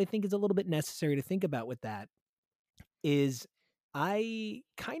things that I think is a little bit necessary to think about with that is I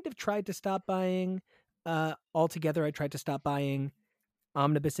kind of tried to stop buying altogether. I tried to stop buying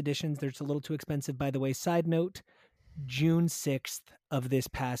omnibus editions. They're just a little too expensive, by the way. Side note, June 6th of this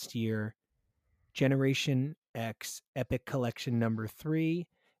past year, Generation X Epic Collection number 3,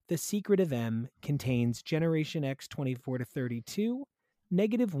 The Secret of M, contains Generation X 24 to 32,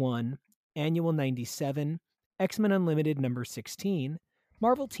 -1, Annual 97, X-Men Unlimited number 16,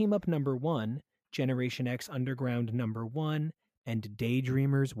 Marvel Team Up number 1, Generation X Underground number 1, and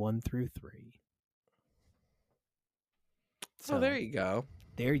Daydreamers 1 through 3. So there you go.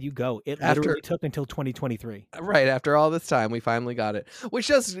 There you go. It literally took until 2023. Right, after all this time, we finally got it. Which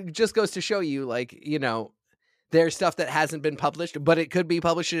just goes to show you, like, you know, there's stuff that hasn't been published, but it could be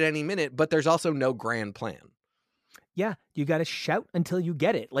published at any minute, but there's also no grand plan. Yeah, you got to shout until you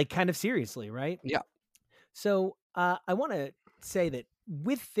get it, like kind of seriously, right? Yeah. So I want to say that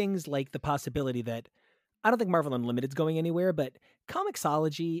with things like the possibility that I don't think Marvel Unlimited's going anywhere, but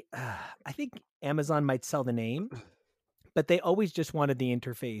Comixology, I think Amazon might sell the name, but they always just wanted the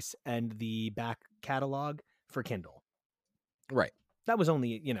interface and the back catalog for Kindle. Right. That was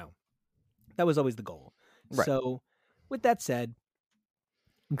only, you know, that was always the goal. Right. So with that said,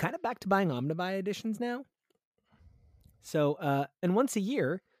 I'm kind of back to buying Omnibuy editions now. So, and once a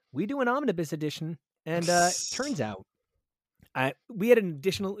year, we do an Omnibus edition, and turns out we had an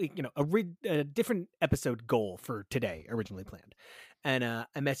additional, you know, a different episode goal for today originally planned. And I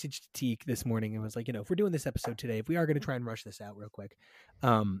messaged Teak this morning and was like, you know, if we're doing this episode today, if we are going to try and rush this out real quick,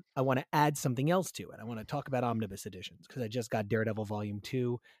 I want to add something else to it. I want to talk about Omnibus editions because I just got Daredevil Volume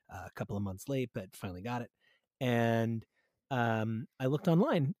 2 a couple of months late, but finally got it. And I looked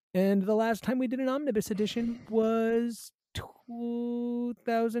online, and the last time we did an Omnibus edition was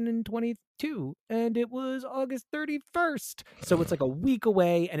 2022, and it was August 31st. So it's like a week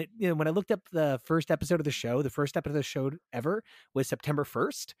away. And it, you know, when I looked up the first episode of the show, the first episode of the show ever was September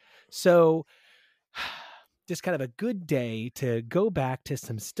 1st. So just kind of a good day to go back to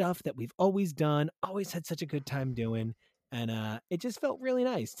some stuff that we've always done, always had such a good time doing. And it just felt really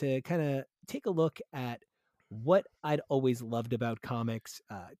nice to kind of take a look at what I'd always loved about comics,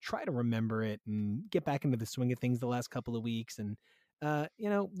 try to remember it and get back into the swing of things the last couple of weeks. And,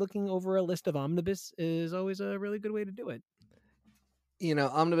 looking over a list of Omnibus is always a really good way to do it.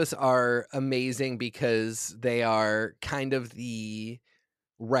 Omnibus are amazing because they are kind of the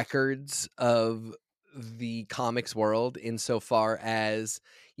records of the comics world insofar as,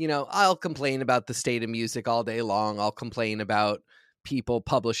 I'll complain about the state of music all day long. I'll complain about people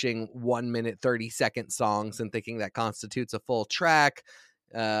publishing 1 minute, 30-second songs and thinking that constitutes a full track.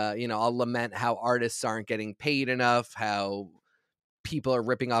 I'll lament how artists aren't getting paid enough, how people are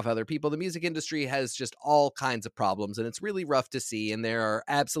ripping off other people. The music industry has just all kinds of problems, and it's really rough to see. And there are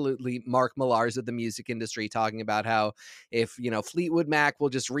absolutely Mark Millars of the music industry talking about how if, Fleetwood Mac will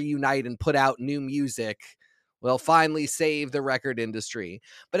just reunite and put out new music, we'll finally save the record industry.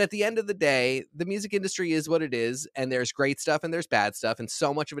 But at the end of the day, the music industry is what it is, and there's great stuff and there's bad stuff, and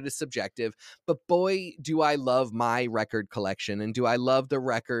so much of it is subjective. But boy, do I love my record collection, and do I love the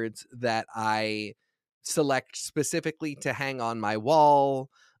records that I select specifically to hang on my wall.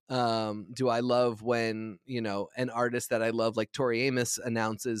 Do I love when, an artist that I love, like Tori Amos,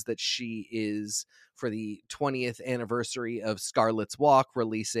 announces that she is, for the 20th anniversary of Scarlet's Walk,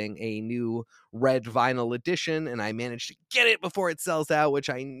 releasing a new red vinyl edition, and I managed to get it before it sells out, which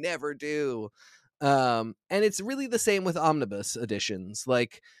I never do. And it's really the same with omnibus editions.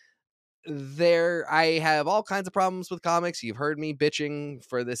 Like, I have all kinds of problems with comics. You've heard me bitching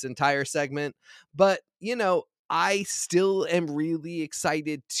for this entire segment, but I still am really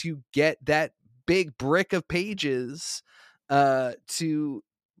excited to get that big brick of pages to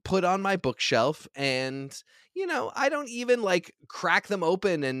put on my bookshelf. And I don't even like crack them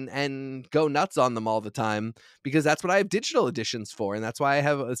open and go nuts on them all the time, because that's what I have digital editions for, and that's why I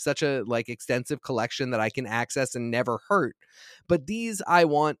have such a like extensive collection that I can access and never hurt. But these I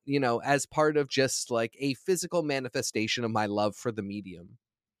want, as part of just like a physical manifestation of my love for the medium.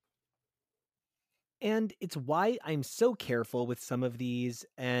 And it's why I'm so careful with some of these,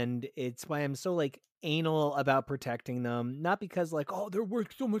 and it's why I'm so like anal about protecting them. Not because like, oh, they're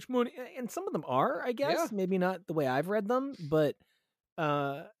worth so much money, and some of them are, I Yeah. guess, maybe not the way I've read them, but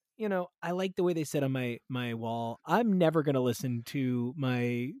uh, I like the way they sit on my wall. I'm never gonna listen to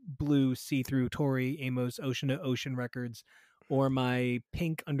my blue see-through Tori Amos Ocean to Ocean records, or my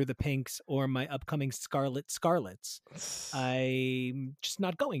pink Under the Pinks, or my upcoming Scarlets. I'm just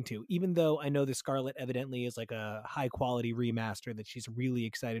not going to, even though I know the Scarlet evidently is like a high quality remaster that she's really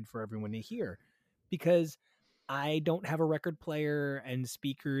excited for everyone to hear, because I don't have a record player and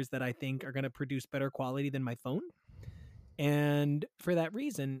speakers that I think are going to produce better quality than my phone. And for that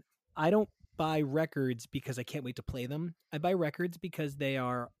reason, I don't buy records because I can't wait to play them. I buy records because they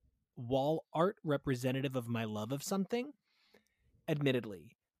are wall art representative of my love of something.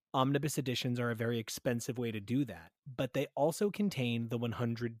 Admittedly, omnibus editions are a very expensive way to do that, but they also contain the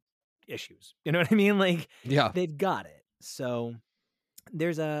 100 issues. You know what I mean? Like, Yeah. they've got it. So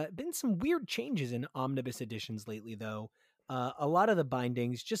there's been some weird changes in omnibus editions lately, though. A lot of the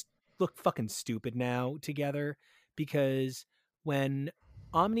bindings just look fucking stupid now together, because when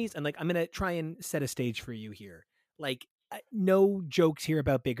omnis, and like, I'm gonna try and set a stage for you here. Like, no jokes here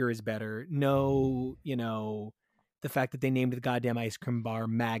about bigger is better. No, the fact that they named the goddamn ice cream bar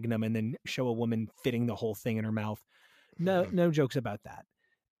Magnum and then show a woman fitting the whole thing in her mouth. No jokes about that.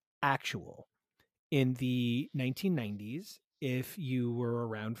 Actual in the 1990s. If you were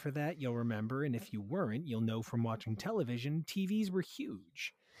around for that, you'll remember. And if you weren't, you'll know from watching television, TVs were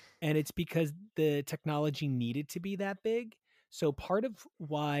huge. And it's because the technology needed to be that big. So part of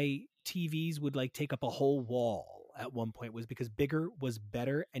why TVs would like take up a whole wall at one point was because bigger was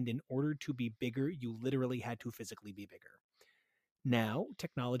better. And in order to be bigger, you literally had to physically be bigger. Now,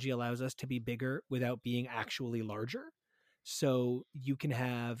 technology allows us to be bigger without being actually larger. So you can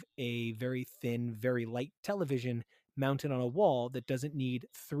have a very thin, very light television mounted on a wall that doesn't need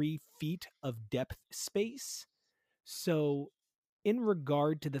 3 feet of depth space. So, in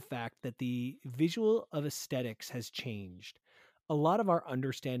regard to the fact that the visual of aesthetics has changed, a lot of our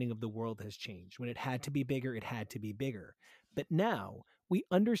understanding of the world has changed. When it had to be bigger, it had to be bigger. But now we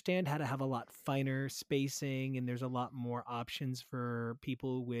understand how to have a lot finer spacing, and there's a lot more options for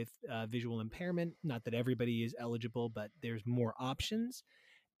people with visual impairment. Not that everybody is eligible, but there's more options.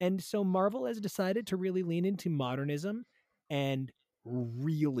 And so Marvel has decided to really lean into modernism and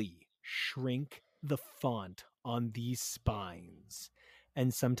really shrink the font on these spines.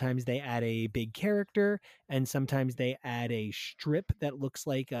 And sometimes they add a big character, and sometimes they add a strip that looks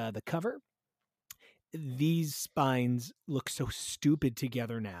like the cover. These spines look so stupid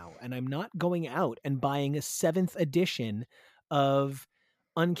together now, and I'm not going out and buying a seventh edition of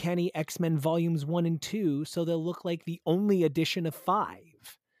Uncanny X-Men Volumes 1 and 2, so they'll look like the only edition of 5.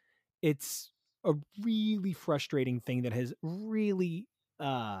 It's a really frustrating thing that has really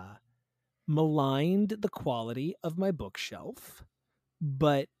maligned the quality of my bookshelf.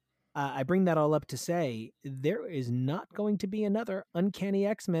 But I bring that all up to say there is not going to be another Uncanny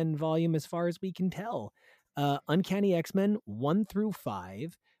X-Men volume as far as we can tell. Uncanny X-Men 1 through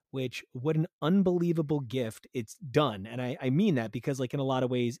 5, which, what an unbelievable gift. It's done. And I mean that because, like, in a lot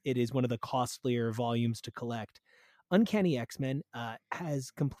of ways, it is one of the costlier volumes to collect. Uncanny X-Men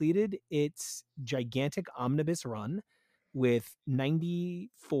has completed its gigantic omnibus run with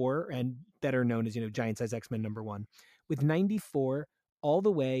 94, and better known as, Giant Size X-Men #1, with 94 all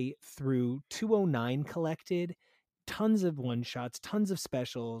the way through 209 collected, tons of one-shots, tons of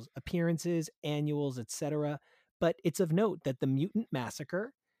specials, appearances, annuals, etc. But it's of note that the Mutant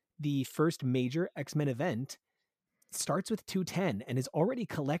Massacre, the first major X-Men event, starts with 210 and is already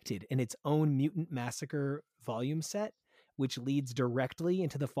collected in its own Mutant Massacre volume set, which leads directly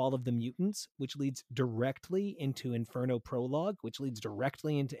into the Fall of the Mutants, which leads directly into Inferno Prologue, which leads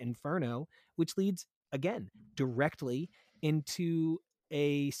directly into Inferno, which leads, again, directly into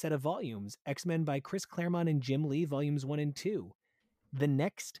a set of volumes, X-Men by Chris Claremont and Jim Lee, volumes 1 and 2. The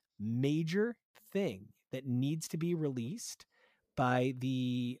next major thing that needs to be released by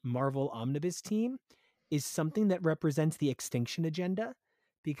the Marvel Omnibus team is something that represents the Extinction Agenda,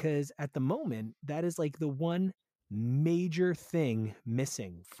 because at the moment, that is like the one major thing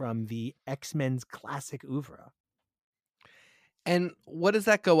missing from the X-Men's classic oeuvre. And what does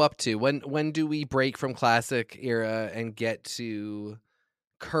that go up to? When do we break from classic era and get to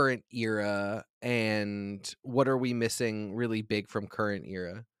current era? And what are we missing really big from current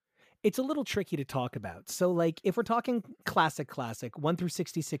era? It's a little tricky to talk about. So, like, if we're talking classic, 1 through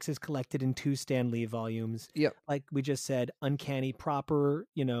 66 is collected in 2 Stan Lee volumes. Yep. Like we just said, Uncanny proper,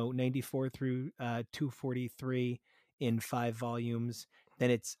 94 through 243 in 5 volumes.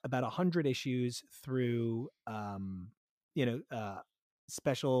 Then it's about 100 issues through,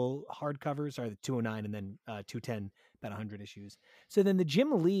 special hardcovers are the 209 and then 210, about 100 issues. So then the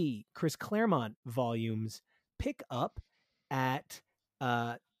Jim Lee, Chris Claremont volumes pick up at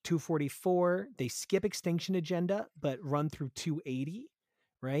 244. They skip Extinction Agenda, but run through 280,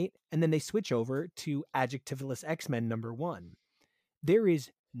 right? And then they switch over to Adjectiveless X-Men #1. There is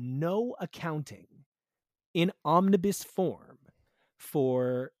no accounting in omnibus form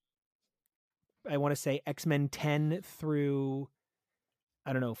for, I want to say, X-Men 10 through,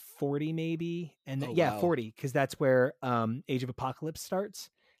 I don't know, 40 maybe. And wow. 40, because that's where Age of Apocalypse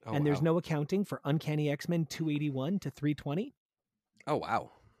starts. And there's wow. no accounting for Uncanny X-Men 281 to 320. Oh, wow.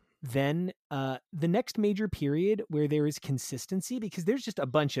 Then the next major period where there is consistency, because there's just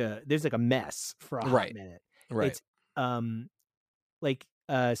there's like a mess for a hot minute. Right. It's like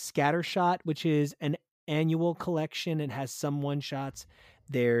Scattershot, which is an annual collection and has some one-shots.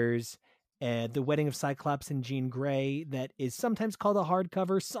 There's The Wedding of Cyclops and Jean Grey, that is sometimes called a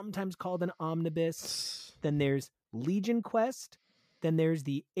hardcover, sometimes called an omnibus. Then there's Legion Quest. Then there's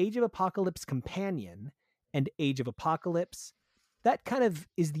the Age of Apocalypse Companion and Age of Apocalypse. That kind of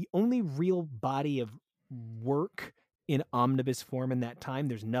is the only real body of work in omnibus form in that time.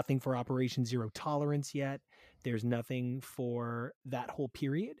 There's nothing for Operation Zero Tolerance yet. There's nothing for that whole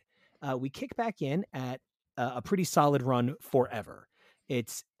period. We kick back in at a pretty solid run forever.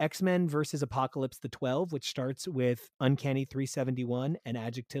 It's X-Men versus Apocalypse the 12, which starts with Uncanny 371 and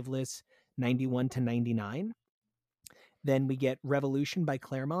Adjectiveless 91 to 99. Then we get Revolution by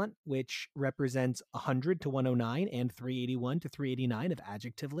Claremont, which represents 100 to 109 and 381 to 389 of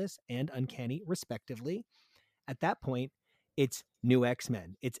Adjectiveless and Uncanny, respectively. At that point, it's New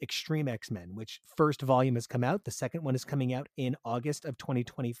X-Men. It's Extreme X-Men, which first volume has come out. The second one is coming out in August of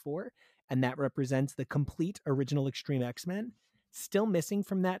 2024, and that represents the complete original Extreme X-Men. Still missing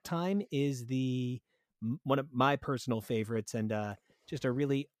from that time is one of my personal favorites, and just a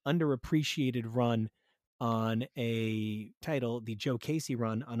really underappreciated run on a title. The Joe Casey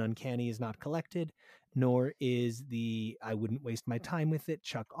run on Uncanny is not collected, nor is the I Wouldn't Waste My Time with It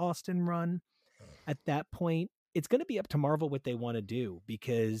Chuck Austin run. At that point, it's going to be up to Marvel what they want to do,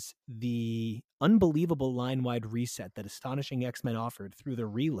 because the unbelievable line-wide reset that Astonishing X-Men offered through the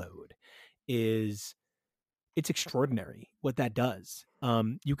Reload it's extraordinary what that does.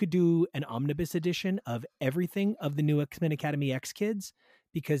 You could do an omnibus edition of everything of the new X-Men Academy X Kids,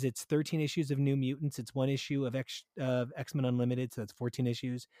 because it's 13 issues of New Mutants. It's 1 issue of X-Men Unlimited, so that's 14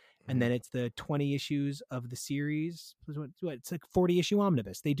 issues. And then it's the 20 issues of the series. It's like 40 issue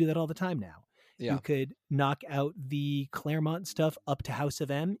omnibus. They do that all the time now. Yeah. You could knock out the Claremont stuff up to House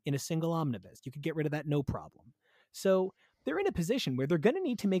of M in a single omnibus. You could get rid of that, no problem. So they're in a position where they're going to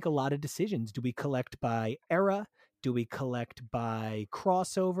need to make a lot of decisions. Do we collect by era? Do we collect by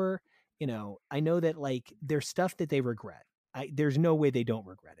crossover? I know that like there's stuff that they regret. There's no way they don't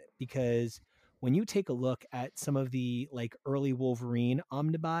regret it, because when you take a look at some of the like early Wolverine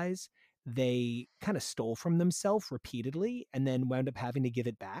omnibus, they kind of stole from themselves repeatedly and then wound up having to give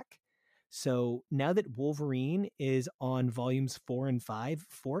it back. So now that Wolverine is on volumes 4 and 5,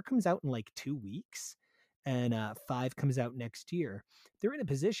 4 comes out in like 2 weeks, and 5 comes out next year. They're in a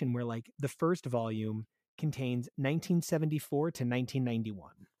position where like the first volume contains 1974 to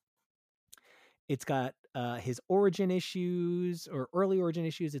 1991. It's got his origin issues or early origin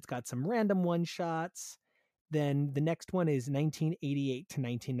issues. It's got some random one shots. Then the next one is 1988 to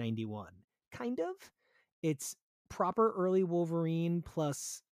 1991. Kind of. It's proper early Wolverine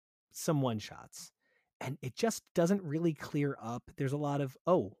plus some one shots. And it just doesn't really clear up. There's a lot of,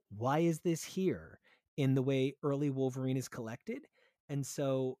 oh, why is this here, in the way early Wolverine is collected. And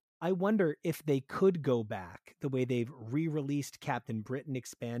so I wonder if they could go back the way they've re-released Captain Britain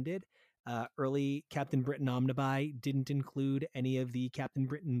Expanded. Early Captain Britain Omnibuy didn't include any of the Captain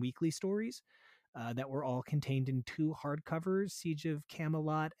Britain weekly stories that were all contained in 2 hardcovers, Siege of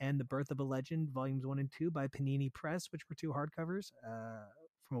Camelot and The Birth of a Legend, volumes 1 and 2 by Panini Press, which were 2 hardcovers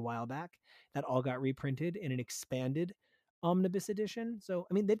from a while back. That all got reprinted in an expanded omnibus edition. So,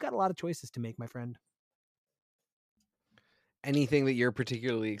 I mean, they've got a lot of choices to make, my friend. Anything that you're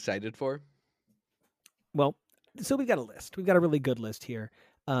particularly excited for? Well, so we've got a list. We've got a really good list here.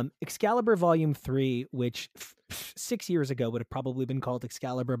 Excalibur Volume 3, which 6 years ago would have probably been called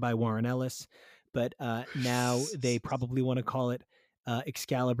Excalibur by Warren Ellis, but now they probably want to call it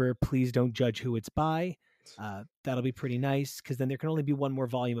Excalibur, Please Don't Judge Who It's By. That'll be pretty nice, because then there can only be one more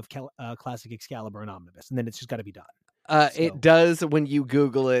volume of Classic Excalibur and Omnibus, and then it's just got to be done. It does, when you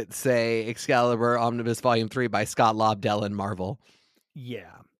Google it, say Excalibur Omnibus Volume 3 by Scott Lobdell and Marvel.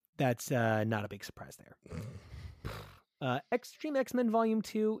 Yeah, that's not a big surprise there. Extreme X-Men Volume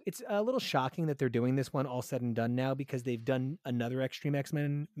 2, it's a little shocking that they're doing this one all said and done now, because they've done another Extreme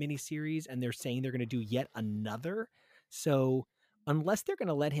X-Men miniseries, and they're saying they're going to do yet another. So unless they're going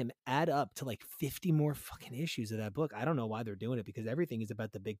to let him add up to like 50 more fucking issues of that book, I don't know why they're doing it, because everything is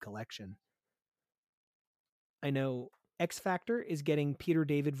about the big collection. I know X Factor is getting Peter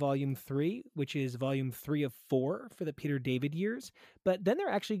David Volume 3, which is Volume 3 of 4 for the Peter David years. But then they're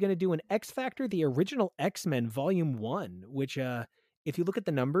actually going to do an X Factor, the original X-Men Volume 1, which, if you look at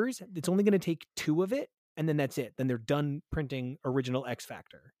the numbers, it's only going to take 2 of it, and then that's it. Then they're done printing original X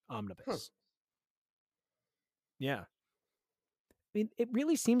Factor Omnibus. Huh. Yeah. I mean, it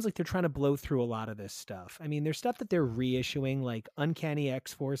really seems like they're trying to blow through a lot of this stuff. I mean, there's stuff that they're reissuing, like Uncanny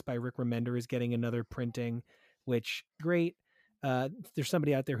X-Force by Rick Remender is getting another printing, which, great. There's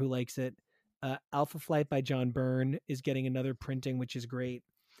somebody out there who likes it. Alpha Flight by John Byrne is getting another printing, which is great.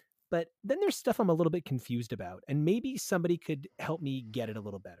 But then there's stuff I'm a little bit confused about, and maybe somebody could help me get it a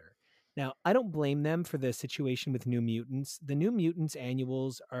little better. Now, I don't blame them for the situation with New Mutants. The New Mutants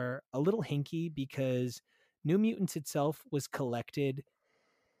annuals are a little hinky because New Mutants itself was collected.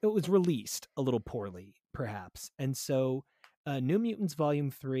 It was released a little poorly, perhaps. And so New Mutants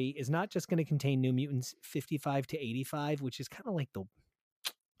Volume 3 is not just going to contain New Mutants 55 to 85, which is kind of like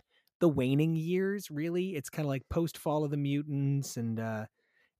the waning years, really. It's kind of like post-Fall of the Mutants, and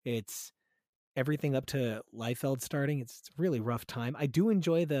it's everything up to Liefeld starting. It's a really rough time. I do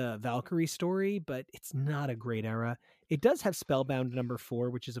enjoy the Valkyrie story, but it's not a great era. It does have Spellbound number 4,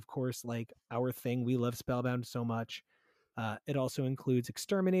 which is, of course, like our thing. We love Spellbound so much. It also includes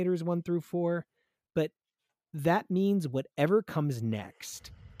Exterminators 1 through 4, but that means whatever comes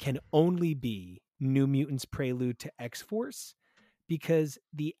next can only be New Mutants Prelude to X-Force, because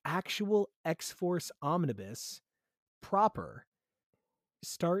the actual X-Force Omnibus proper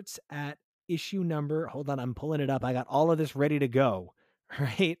starts at issue number, hold on, I'm pulling it up. I got all of this ready to go,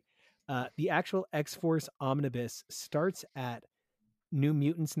 right? The actual X-Force Omnibus starts at New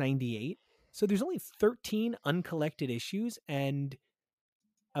Mutants 98. So there's only 13 uncollected issues, and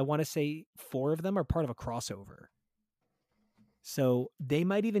I want to say 4 of them are part of a crossover. So they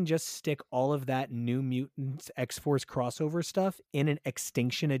might even just stick all of that New Mutants X-Force crossover stuff in an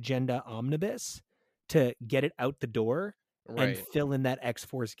Extinction Agenda Omnibus to get it out the door, right, and fill in that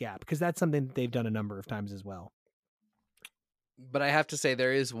X-Force gap, because that's something that they've done a number of times as well. But I have to say,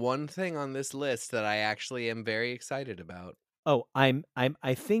 there is one thing on this list that I actually am very excited about. Oh, I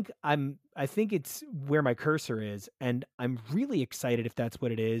think it's where my cursor is, and I'm really excited if that's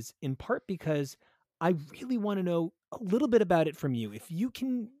what it is, in part because I really want to know a little bit about it from you. If you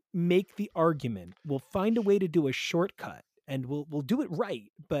can make the argument, we'll find a way to do a shortcut, and we'll do it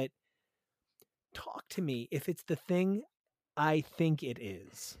right, but talk to me if it's the thing I think it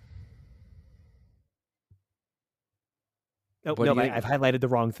is. Oh, What no, do you think? I've highlighted the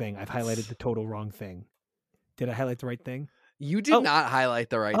wrong thing. I've highlighted the total wrong thing. Did I highlight the right thing? You did Oh, not highlight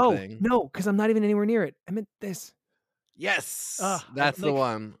the right oh, thing. no, because I'm not even anywhere near it. I meant this. Yes, I'm that's the like,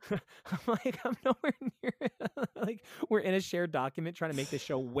 one. I'm nowhere near it. Like, we're in a shared document trying to make this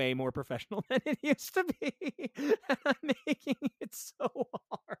show way more professional than it used to be. And I'm making it so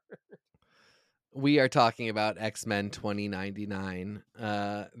hard. We are talking about X-Men 2099,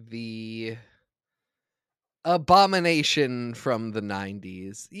 the abomination from the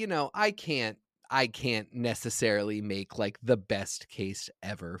 90s. You know, I can't necessarily make like the best case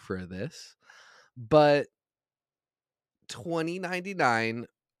ever for this, but 2099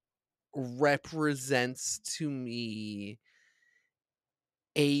 represents to me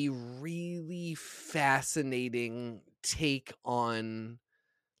a really fascinating take on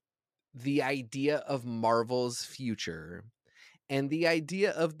the idea of Marvel's future and the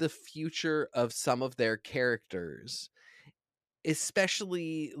idea of the future of some of their characters,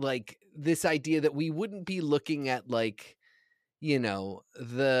 especially like this idea that we wouldn't be looking at like, you know,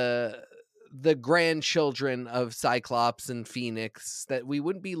 the grandchildren of Cyclops and Phoenix, that we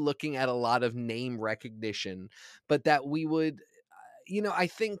wouldn't be looking at a lot of name recognition, but that we would, you know, I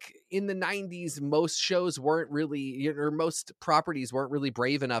think in the 90s, most shows weren't really, or most properties weren't really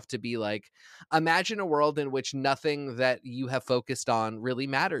brave enough to be like, imagine a world in which nothing that you have focused on really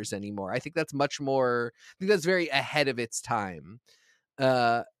matters anymore. I think that's much more, I think that's very ahead of its time.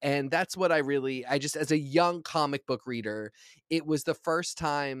 And that's what I just, as a young comic book reader, it was the first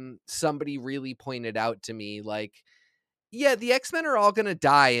time somebody really pointed out to me, like, yeah, the X-Men are all going to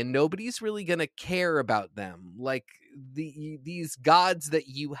die and nobody's really going to care about them. Like these gods that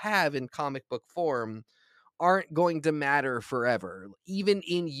you have in comic book form aren't going to matter forever. Even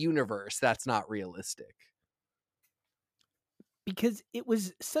in universe, that's not realistic. Because it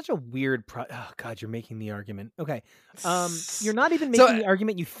was such a weird oh god, you're making the argument. Okay. You're not even So making the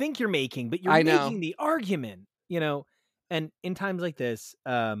argument you think you're making, but you're I know. making the argument, you know. And in times like this,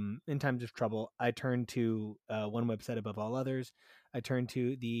 in times of trouble, I turn to one website above all others. I turn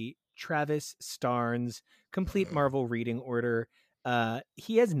to the Travis Starnes Complete Marvel Reading Order.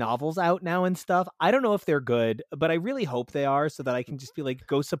 He has novels out now and stuff. I don't know if they're good, but I really hope they are, so that I can just be like,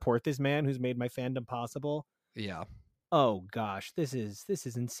 go support this man who's made my fandom possible. Yeah. Oh gosh, this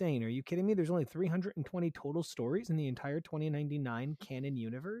is insane. Are you kidding me? There's only 320 total stories in the entire 2099 canon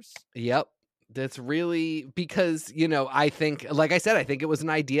universe. Yep. That's really because, you know, I think, like I said, I think it was an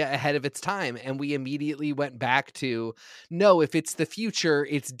idea ahead of its time. And we immediately went back to, no, if it's the future,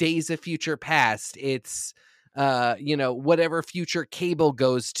 it's Days of Future Past. It's, you know, whatever future Cable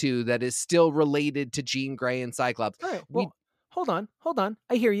goes to that is still related to Jean Grey and Cyclops. All right. We, Well, hold on.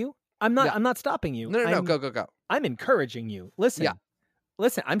 I hear you. yeah. I'm not stopping you. No, no, no. Go, go, go. I'm encouraging you. Yeah.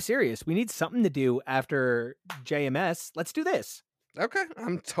 Listen, I'm serious. We need something to do after JMS. Let's do this. Okay.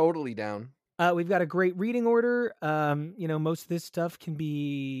 I'm totally down. We've got a great reading order. You know, most of this stuff can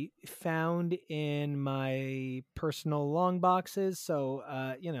be found in my personal long boxes. So,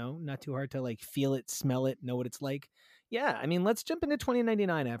 you know, not too hard to like feel it, smell it, know what it's like. Yeah, I mean, let's jump into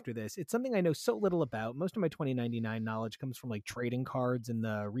 2099 after this. It's something I know so little about. Most of my 2099 knowledge comes from like trading cards and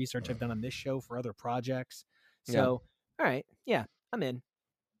the research I've done on this show for other projects. Yeah. So, all right. Yeah, I'm in.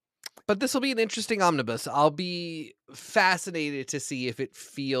 But this will be an interesting omnibus. I'll be fascinated to see if it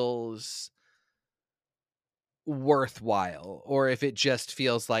feels worthwhile or if it just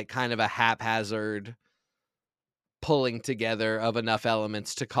feels like kind of a haphazard pulling together of enough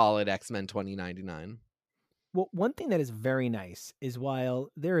elements to call it X-Men 2099. Well, one thing that is very nice is while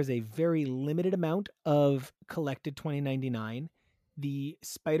there is a very limited amount of collected 2099, the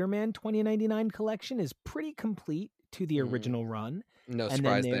Spider-Man 2099 collection is pretty complete to the original run. No And then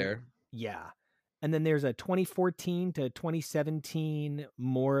surprise there. yeah. And then there's a 2014 to 2017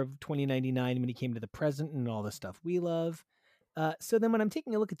 more of 2099 when he came to the present and all the stuff we love. So then when I'm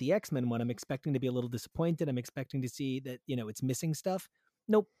taking a look at the X-Men one, I'm expecting to be a little disappointed. I'm expecting to see that, you know, it's missing stuff.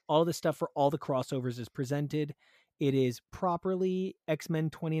 Nope. All the stuff for all the crossovers is presented. It is properly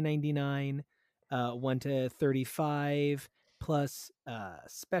X-Men 2099, 1 to 35, plus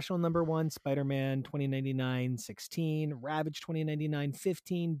special number 1, Spider-Man 2099, 16, Ravage 2099,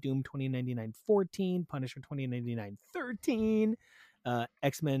 15, Doom 2099, 14, Punisher 2099, 13,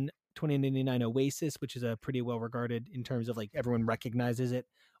 X-Men 2099 Oasis, which is a pretty well regarded in terms of like everyone recognizes it,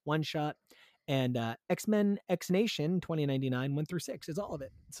 one shot, and X-Men X Nation 2099 1 through 6 is all of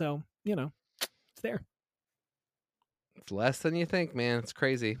it. So, you know, it's there. It's less than you think, man. It's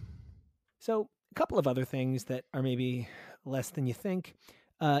crazy. So, a couple of other things that are maybe less than you think.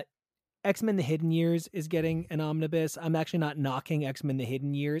 X-Men The Hidden Years is getting an omnibus. I'm actually not knocking X-Men The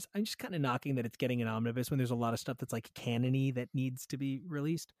Hidden Years. I'm just kind of knocking that it's getting an omnibus when there's a lot of stuff that's like canon-y that needs to be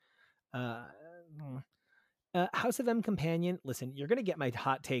released. Uh, House of M Companion. Listen, you're going to get my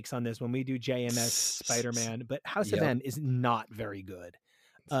hot takes on this when we do JMS Spider-Man, but House of Yep. M is not very good.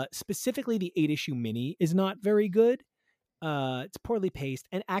 Specifically, the 8-issue mini is not very good. It's poorly paced,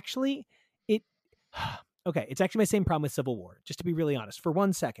 and actually, it. Okay, it's actually my same problem with Civil War. Just to be really honest, for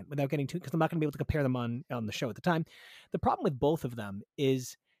 1 second, without getting too, because I'm not going to be able to compare them on the show at the time. The problem with both of them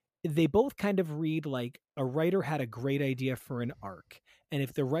is they both kind of read like a writer had a great idea for an arc, and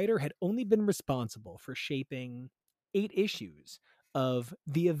if the writer had only been responsible for shaping 8 issues of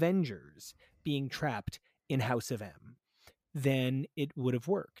the Avengers being trapped in House of M, then it would have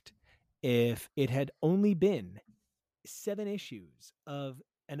worked. If it had only been 7 issues of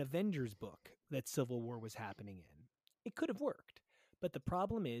an Avengers book that Civil War was happening in, it could have worked. But the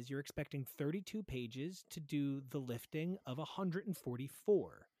problem is you're expecting 32 pages to do the lifting of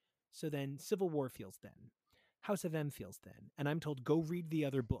 144. So then Civil War feels thin. House of M feels thin. And I'm told, go read the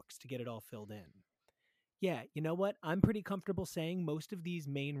other books to get it all filled in. Yeah, you know what? I'm pretty comfortable saying most of these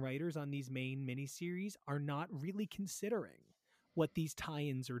main writers on these main miniseries are not really considering what these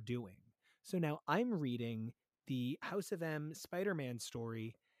tie-ins are doing. So now I'm reading the House of M Spider-Man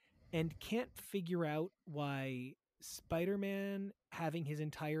story and can't figure out why Spider-Man having his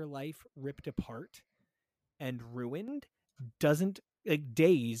entire life ripped apart and ruined doesn't, like,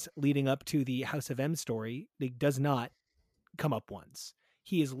 days leading up to the House of M story, like, does not come up once.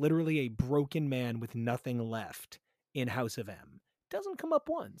 He is literally a broken man with nothing left in House of M. Doesn't come up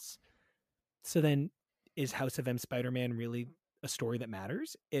once. So then, is House of M Spider-Man really a story that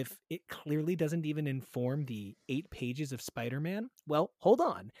matters if it clearly doesn't even inform the 8 pages of Spider-Man? Well, hold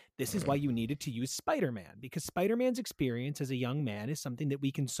on. This is why you needed to use Spider-Man, because Spider-Man's experience as a young man is something that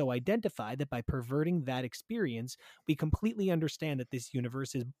we can so identify that by perverting that experience, we completely understand that this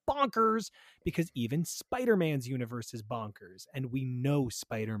universe is bonkers, because even Spider-Man's universe is bonkers, and we know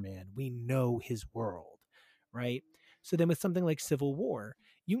Spider-Man. We know his world, right? So then with something like Civil War,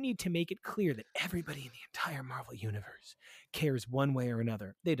 you need to make it clear that everybody in the entire Marvel universe cares one way or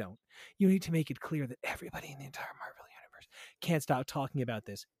another. They don't. You need to make it clear that everybody in the entire Marvel universe can't stop talking about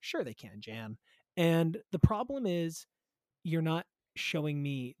this. Sure, they can, Jan. And the problem is you're not showing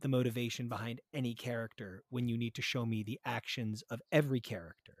me the motivation behind any character when you need to show me the actions of every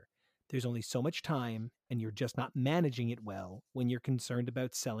character. There's only so much time, and you're just not managing it well when you're concerned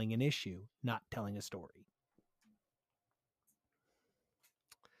about selling an issue, not telling a story.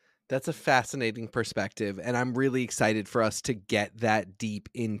 That's a fascinating perspective, and I'm really excited for us to get that deep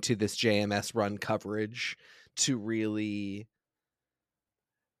into this JMS run coverage to really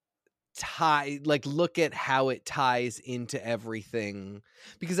look at how it ties into everything.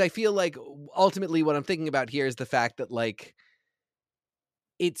 Because I feel like ultimately what I'm thinking about here is the fact that like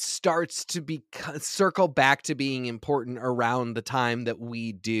it starts to circle back to being important around the time that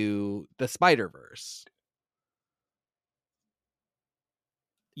we do the Spider-Verse.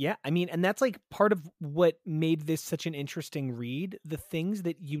 Yeah, I mean, and that's like part of what made this such an interesting read, the things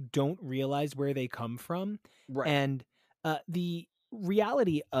that you don't realize where they come from. Right. And the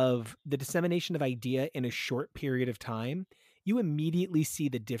reality of the dissemination of idea in a short period of time, you immediately see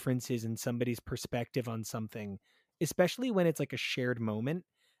the differences in somebody's perspective on something, especially when it's like a shared moment.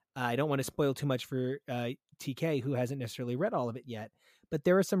 I don't want to spoil too much for TK, who hasn't necessarily read all of it yet, but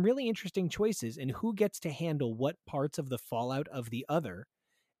there are some really interesting choices in who gets to handle what parts of the fallout of the other.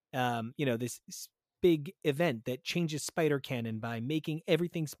 This big event that changes Spider Canon by making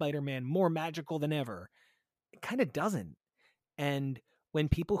everything Spider-Man more magical than ever. It kind of doesn't. And when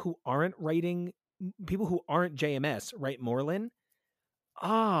people who aren't JMS write Moreland,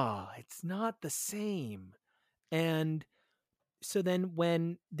 it's not the same. And so then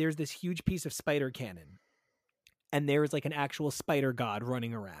when there's this huge piece of Spider Canon and there's like an actual Spider God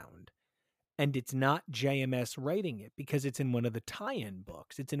running around, and it's not JMS writing it because it's in one of the tie-in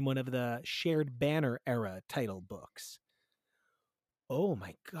books. It's in one of the shared banner era title books. Oh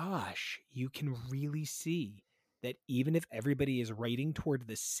my gosh, you can really see that even if everybody is writing toward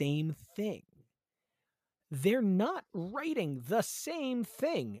the same thing, they're not writing the same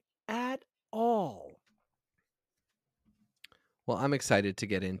thing at all. Well, I'm excited to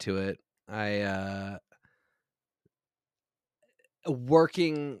get into it. I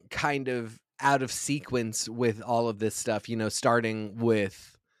working kind of out of sequence with all of this stuff, starting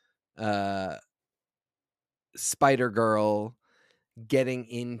with Spider-Girl getting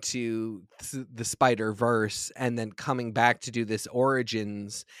into the Spider-Verse and then coming back to do this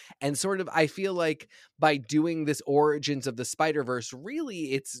Origins. And sort of, I feel like by doing this Origins of the Spider-Verse,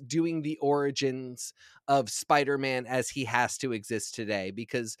 really it's doing the origins of Spider-Man as he has to exist today,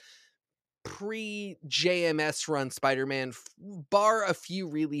 because pre-JMS run Spider-Man, bar a few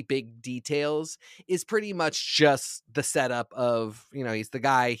really big details, is pretty much just the setup of, he's the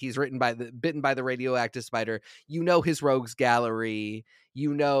guy, he's bitten by the radioactive spider, his rogues gallery,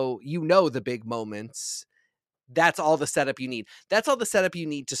 the big moments. That's all the setup you need. That's all the setup you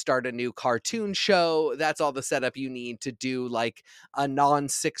need to start a new cartoon show. That's all the setup you need to do like a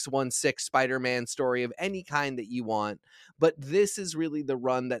non-616 Spider-Man story of any kind that you want. But this is really the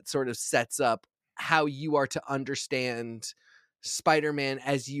run that sort of sets up how you are to understand Spider-Man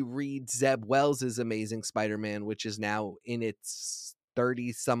as you read Zeb Wells' Amazing Spider-Man, which is now in its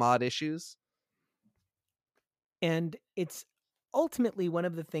 30 some odd issues. And it's ultimately one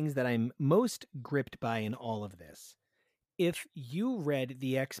of the things that I'm most gripped by in all of this. If you read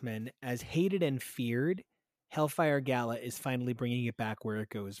the X-Men as hated and feared, Hellfire Gala is finally bringing it back where it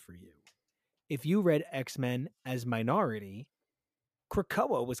goes for you. If you read X-Men as minority,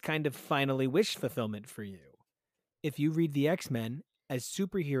 Krakoa was kind of finally wish fulfillment for you. If you read the X-Men as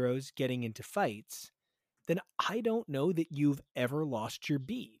superheroes getting into fights, then I don't know that you've ever lost your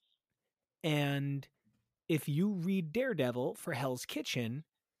beat. And if you read Daredevil for Hell's Kitchen,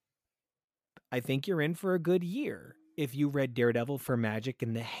 I think you're in for a good year. If you read Daredevil for Magic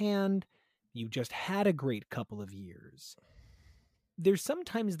in the Hand, you just had a great couple of years. There's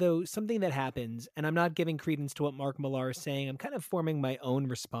sometimes, though, something that happens, and I'm not giving credence to what Mark Millar is saying. I'm kind of forming my own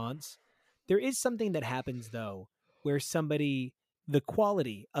response. There is something that happens, though, where somebody, the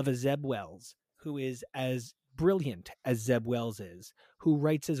quality of a Zeb Wells, who is as brilliant as Zeb Wells is, who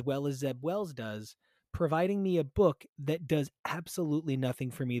writes as well as Zeb Wells does, providing me a book that does absolutely nothing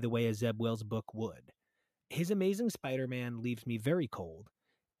for me the way a Zeb Wells book would. His Amazing Spider-Man leaves me very cold,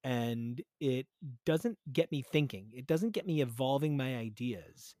 and it doesn't get me thinking. It doesn't get me evolving my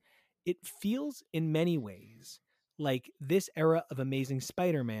ideas. It feels in many ways like this era of Amazing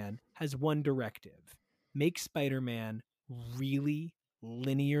Spider-Man has one directive: make Spider-Man really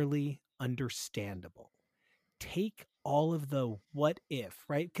linearly understandable. Take all of the what if,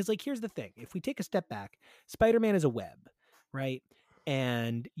 right? Because, like, here's the thing. If we take a step back, Spider-Man is a web, right?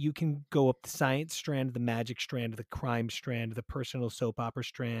 And you can go up the science strand, the magic strand, the crime strand, the personal soap opera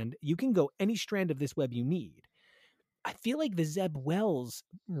strand. You can go any strand of this web you need. I feel like the Zeb Wells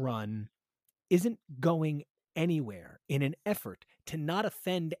run isn't going anywhere in an effort to not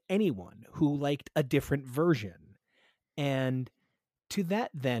offend anyone who liked a different version. And to that,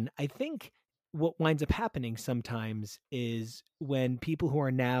 then, I think what winds up happening sometimes is when people who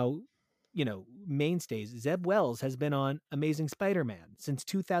are now, mainstays, Zeb Wells has been on Amazing Spider-Man since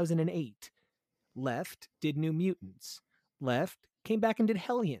 2008, left, did New Mutants, left, came back and did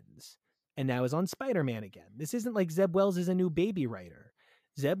Hellions, and now is on Spider-Man again. This isn't like Zeb Wells is a new baby writer.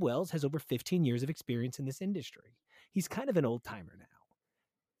 Zeb Wells has over 15 years of experience in this industry. He's kind of an old timer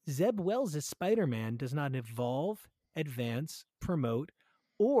now. Zeb Wells' Spider-Man does not evolve, advance, promote,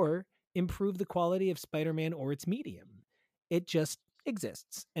 or improve the quality of Spider-Man or its medium. It just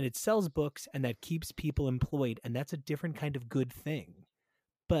exists, and it sells books, and that keeps people employed, and that's a different kind of good thing.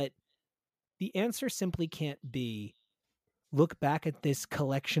 But the answer simply can't be look back at this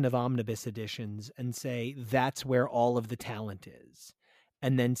collection of omnibus editions and say that's where all of the talent is,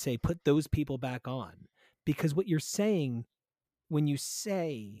 and then say put those people back on. Because what you're saying when you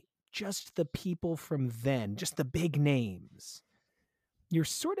say just the people from then, just the big names, you're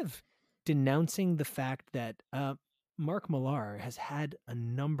sort of denouncing the fact that Mark Millar has had a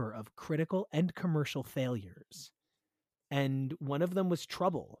number of critical and commercial failures. And one of them was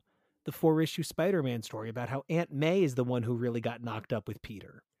Trouble, the 4-issue Spider-Man story about how Aunt May is the one who really got knocked up with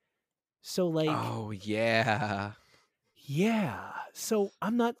Peter. So, like... Oh, yeah. Yeah. So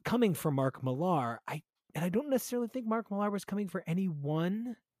I'm not coming for Mark Millar. And I don't necessarily think Mark Millar was coming for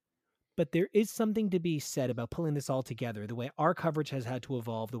anyone, but there is something to be said about pulling this all together, the way our coverage has had to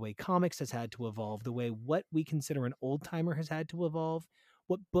evolve, the way comics has had to evolve, the way what we consider an old timer has had to evolve,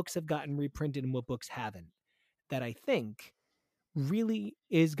 what books have gotten reprinted and what books haven't, that I think really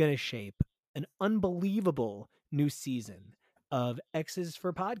is going to shape an unbelievable new season of X's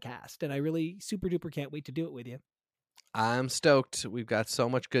for Podcast. And I really super duper can't wait to do it with you. I'm stoked. We've got so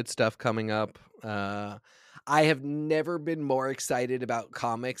much good stuff coming up. I have never been more excited about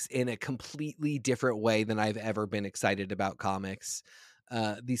comics in a completely different way than I've ever been excited about comics.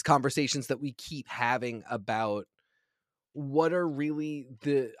 These conversations that we keep having about what are really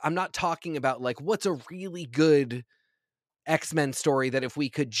I'm not talking about like what's a really good X-Men story that if we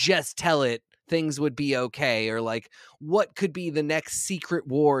could just tell it, things would be okay, or like what could be the next Secret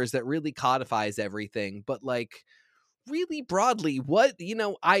Wars that really codifies everything. But like really broadly, what,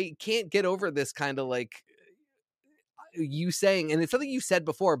 I can't get over this kind of like you saying, and it's something you said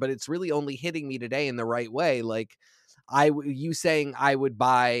before, but it's really only hitting me today in the right way. Like you saying I would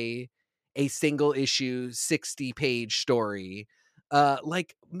buy a single issue 60-page story.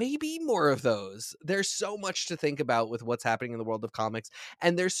 Like maybe more of those. There's so much to think about with what's happening in the world of comics,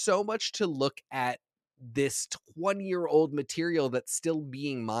 and there's so much to look at this 20-year-old material that's still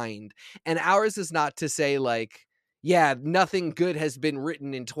being mined. And ours is not to say like, yeah, nothing good has been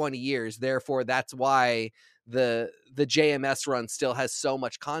written in 20 years, therefore that's why the JMS run still has so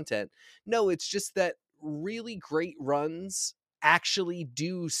much content. No, it's just that really great runs actually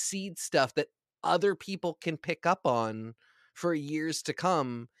do seed stuff that other people can pick up on for years to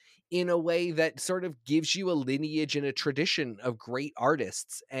come in a way that sort of gives you a lineage and a tradition of great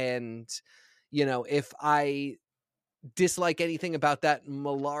artists. And, if I dislike anything about that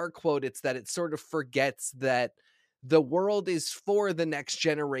Millar quote, it's that it sort of forgets that the world is for the next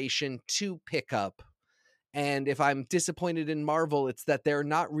generation to pick up. And if I'm disappointed in Marvel, it's that they're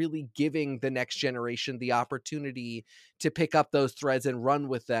not really giving the next generation the opportunity to pick up those threads and run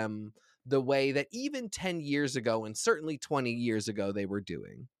with them the way that even 10 years ago and certainly 20 years ago they were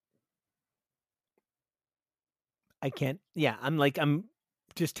doing. I can't. Yeah, I'm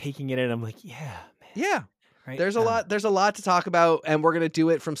just taking it and I'm like, yeah, man. Yeah. Right. There's a lot to talk about, and we're going to do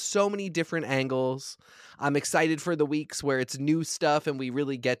it from so many different angles. I'm excited for the weeks where it's new stuff and we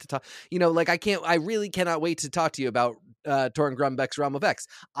really get to talk, I really cannot wait to talk to you about Torrin Grumbeck's Realm of X.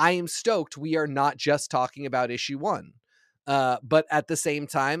 I am stoked we are not just talking about issue 1. But at the same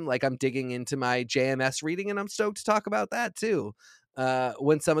time, like I'm digging into my JMS reading and I'm stoked to talk about that too.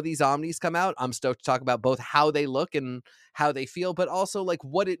 When some of these Omnis come out, I'm stoked to talk about both how they look and how they feel, but also like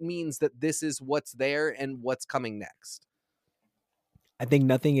what it means that this is what's there and what's coming next. I think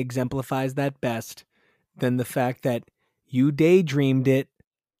nothing exemplifies that best than the fact that you daydreamed it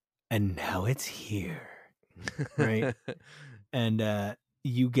and now it's here. Right. And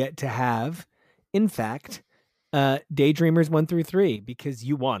you get to have, in fact, Daydreamers 1 through 3 because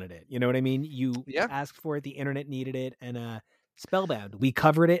you wanted it. You know what I mean? You asked for it, the internet needed it, and Spellbound, we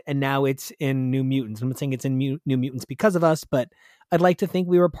covered it, and now it's in New Mutants. I'm not saying it's in New Mutants because of us, but I'd like to think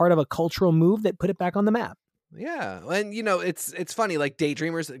we were part of a cultural move that put it back on the map. Yeah, and it's funny, like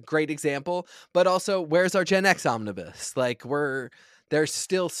Daydreamers, a great example, but also where's our Gen X Omnibus? Like there's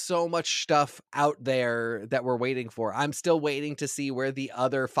still so much stuff out there that we're waiting for. I'm still waiting to see where the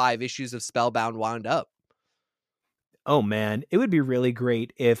other 5 issues of Spellbound wound up. Oh man, it would be really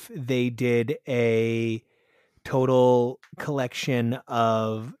great if they did a total collection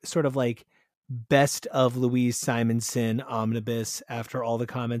of sort of like best of Louise Simonson Omnibus after all the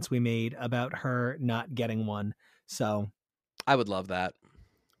comments we made about her not getting one. So I would love that.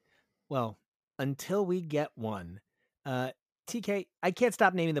 Well, until we get one, TK, I can't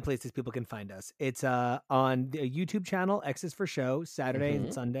stop naming the places people can find us. It's on the YouTube channel, X is for Show, Saturday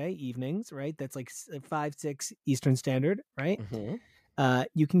and Sunday evenings, right? That's like 5, 6 Eastern Standard, right?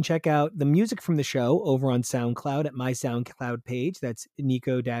 You can check out the music from the show over on SoundCloud at my SoundCloud page. That's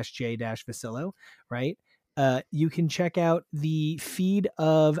Nico-J-Vasillo, right? You can check out the feed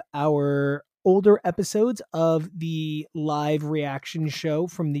of our older episodes of the live reaction show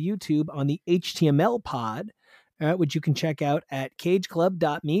from the YouTube on the HTML pod, which you can check out at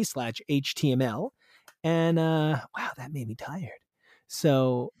cageclub.me/HTML. And wow, that made me tired.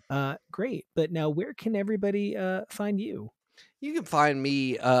 So great. But now where can everybody find you? You can find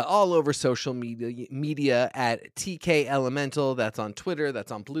me all over social media at TK Elemental. That's on Twitter.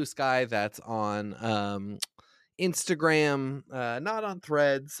 That's on Blue Sky. That's on Instagram. Not on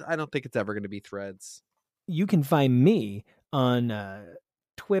Threads. I don't think it's ever going to be Threads. You can find me on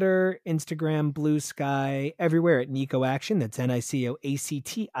Twitter, Instagram, Blue Sky, everywhere at Nico Action. That's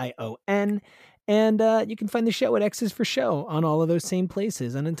NICOACTION. And you can find the show at X's for Show on all of those same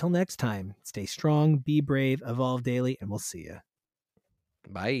places. And until next time, stay strong, be brave, evolve daily, and we'll see you.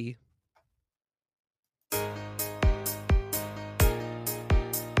 Bye.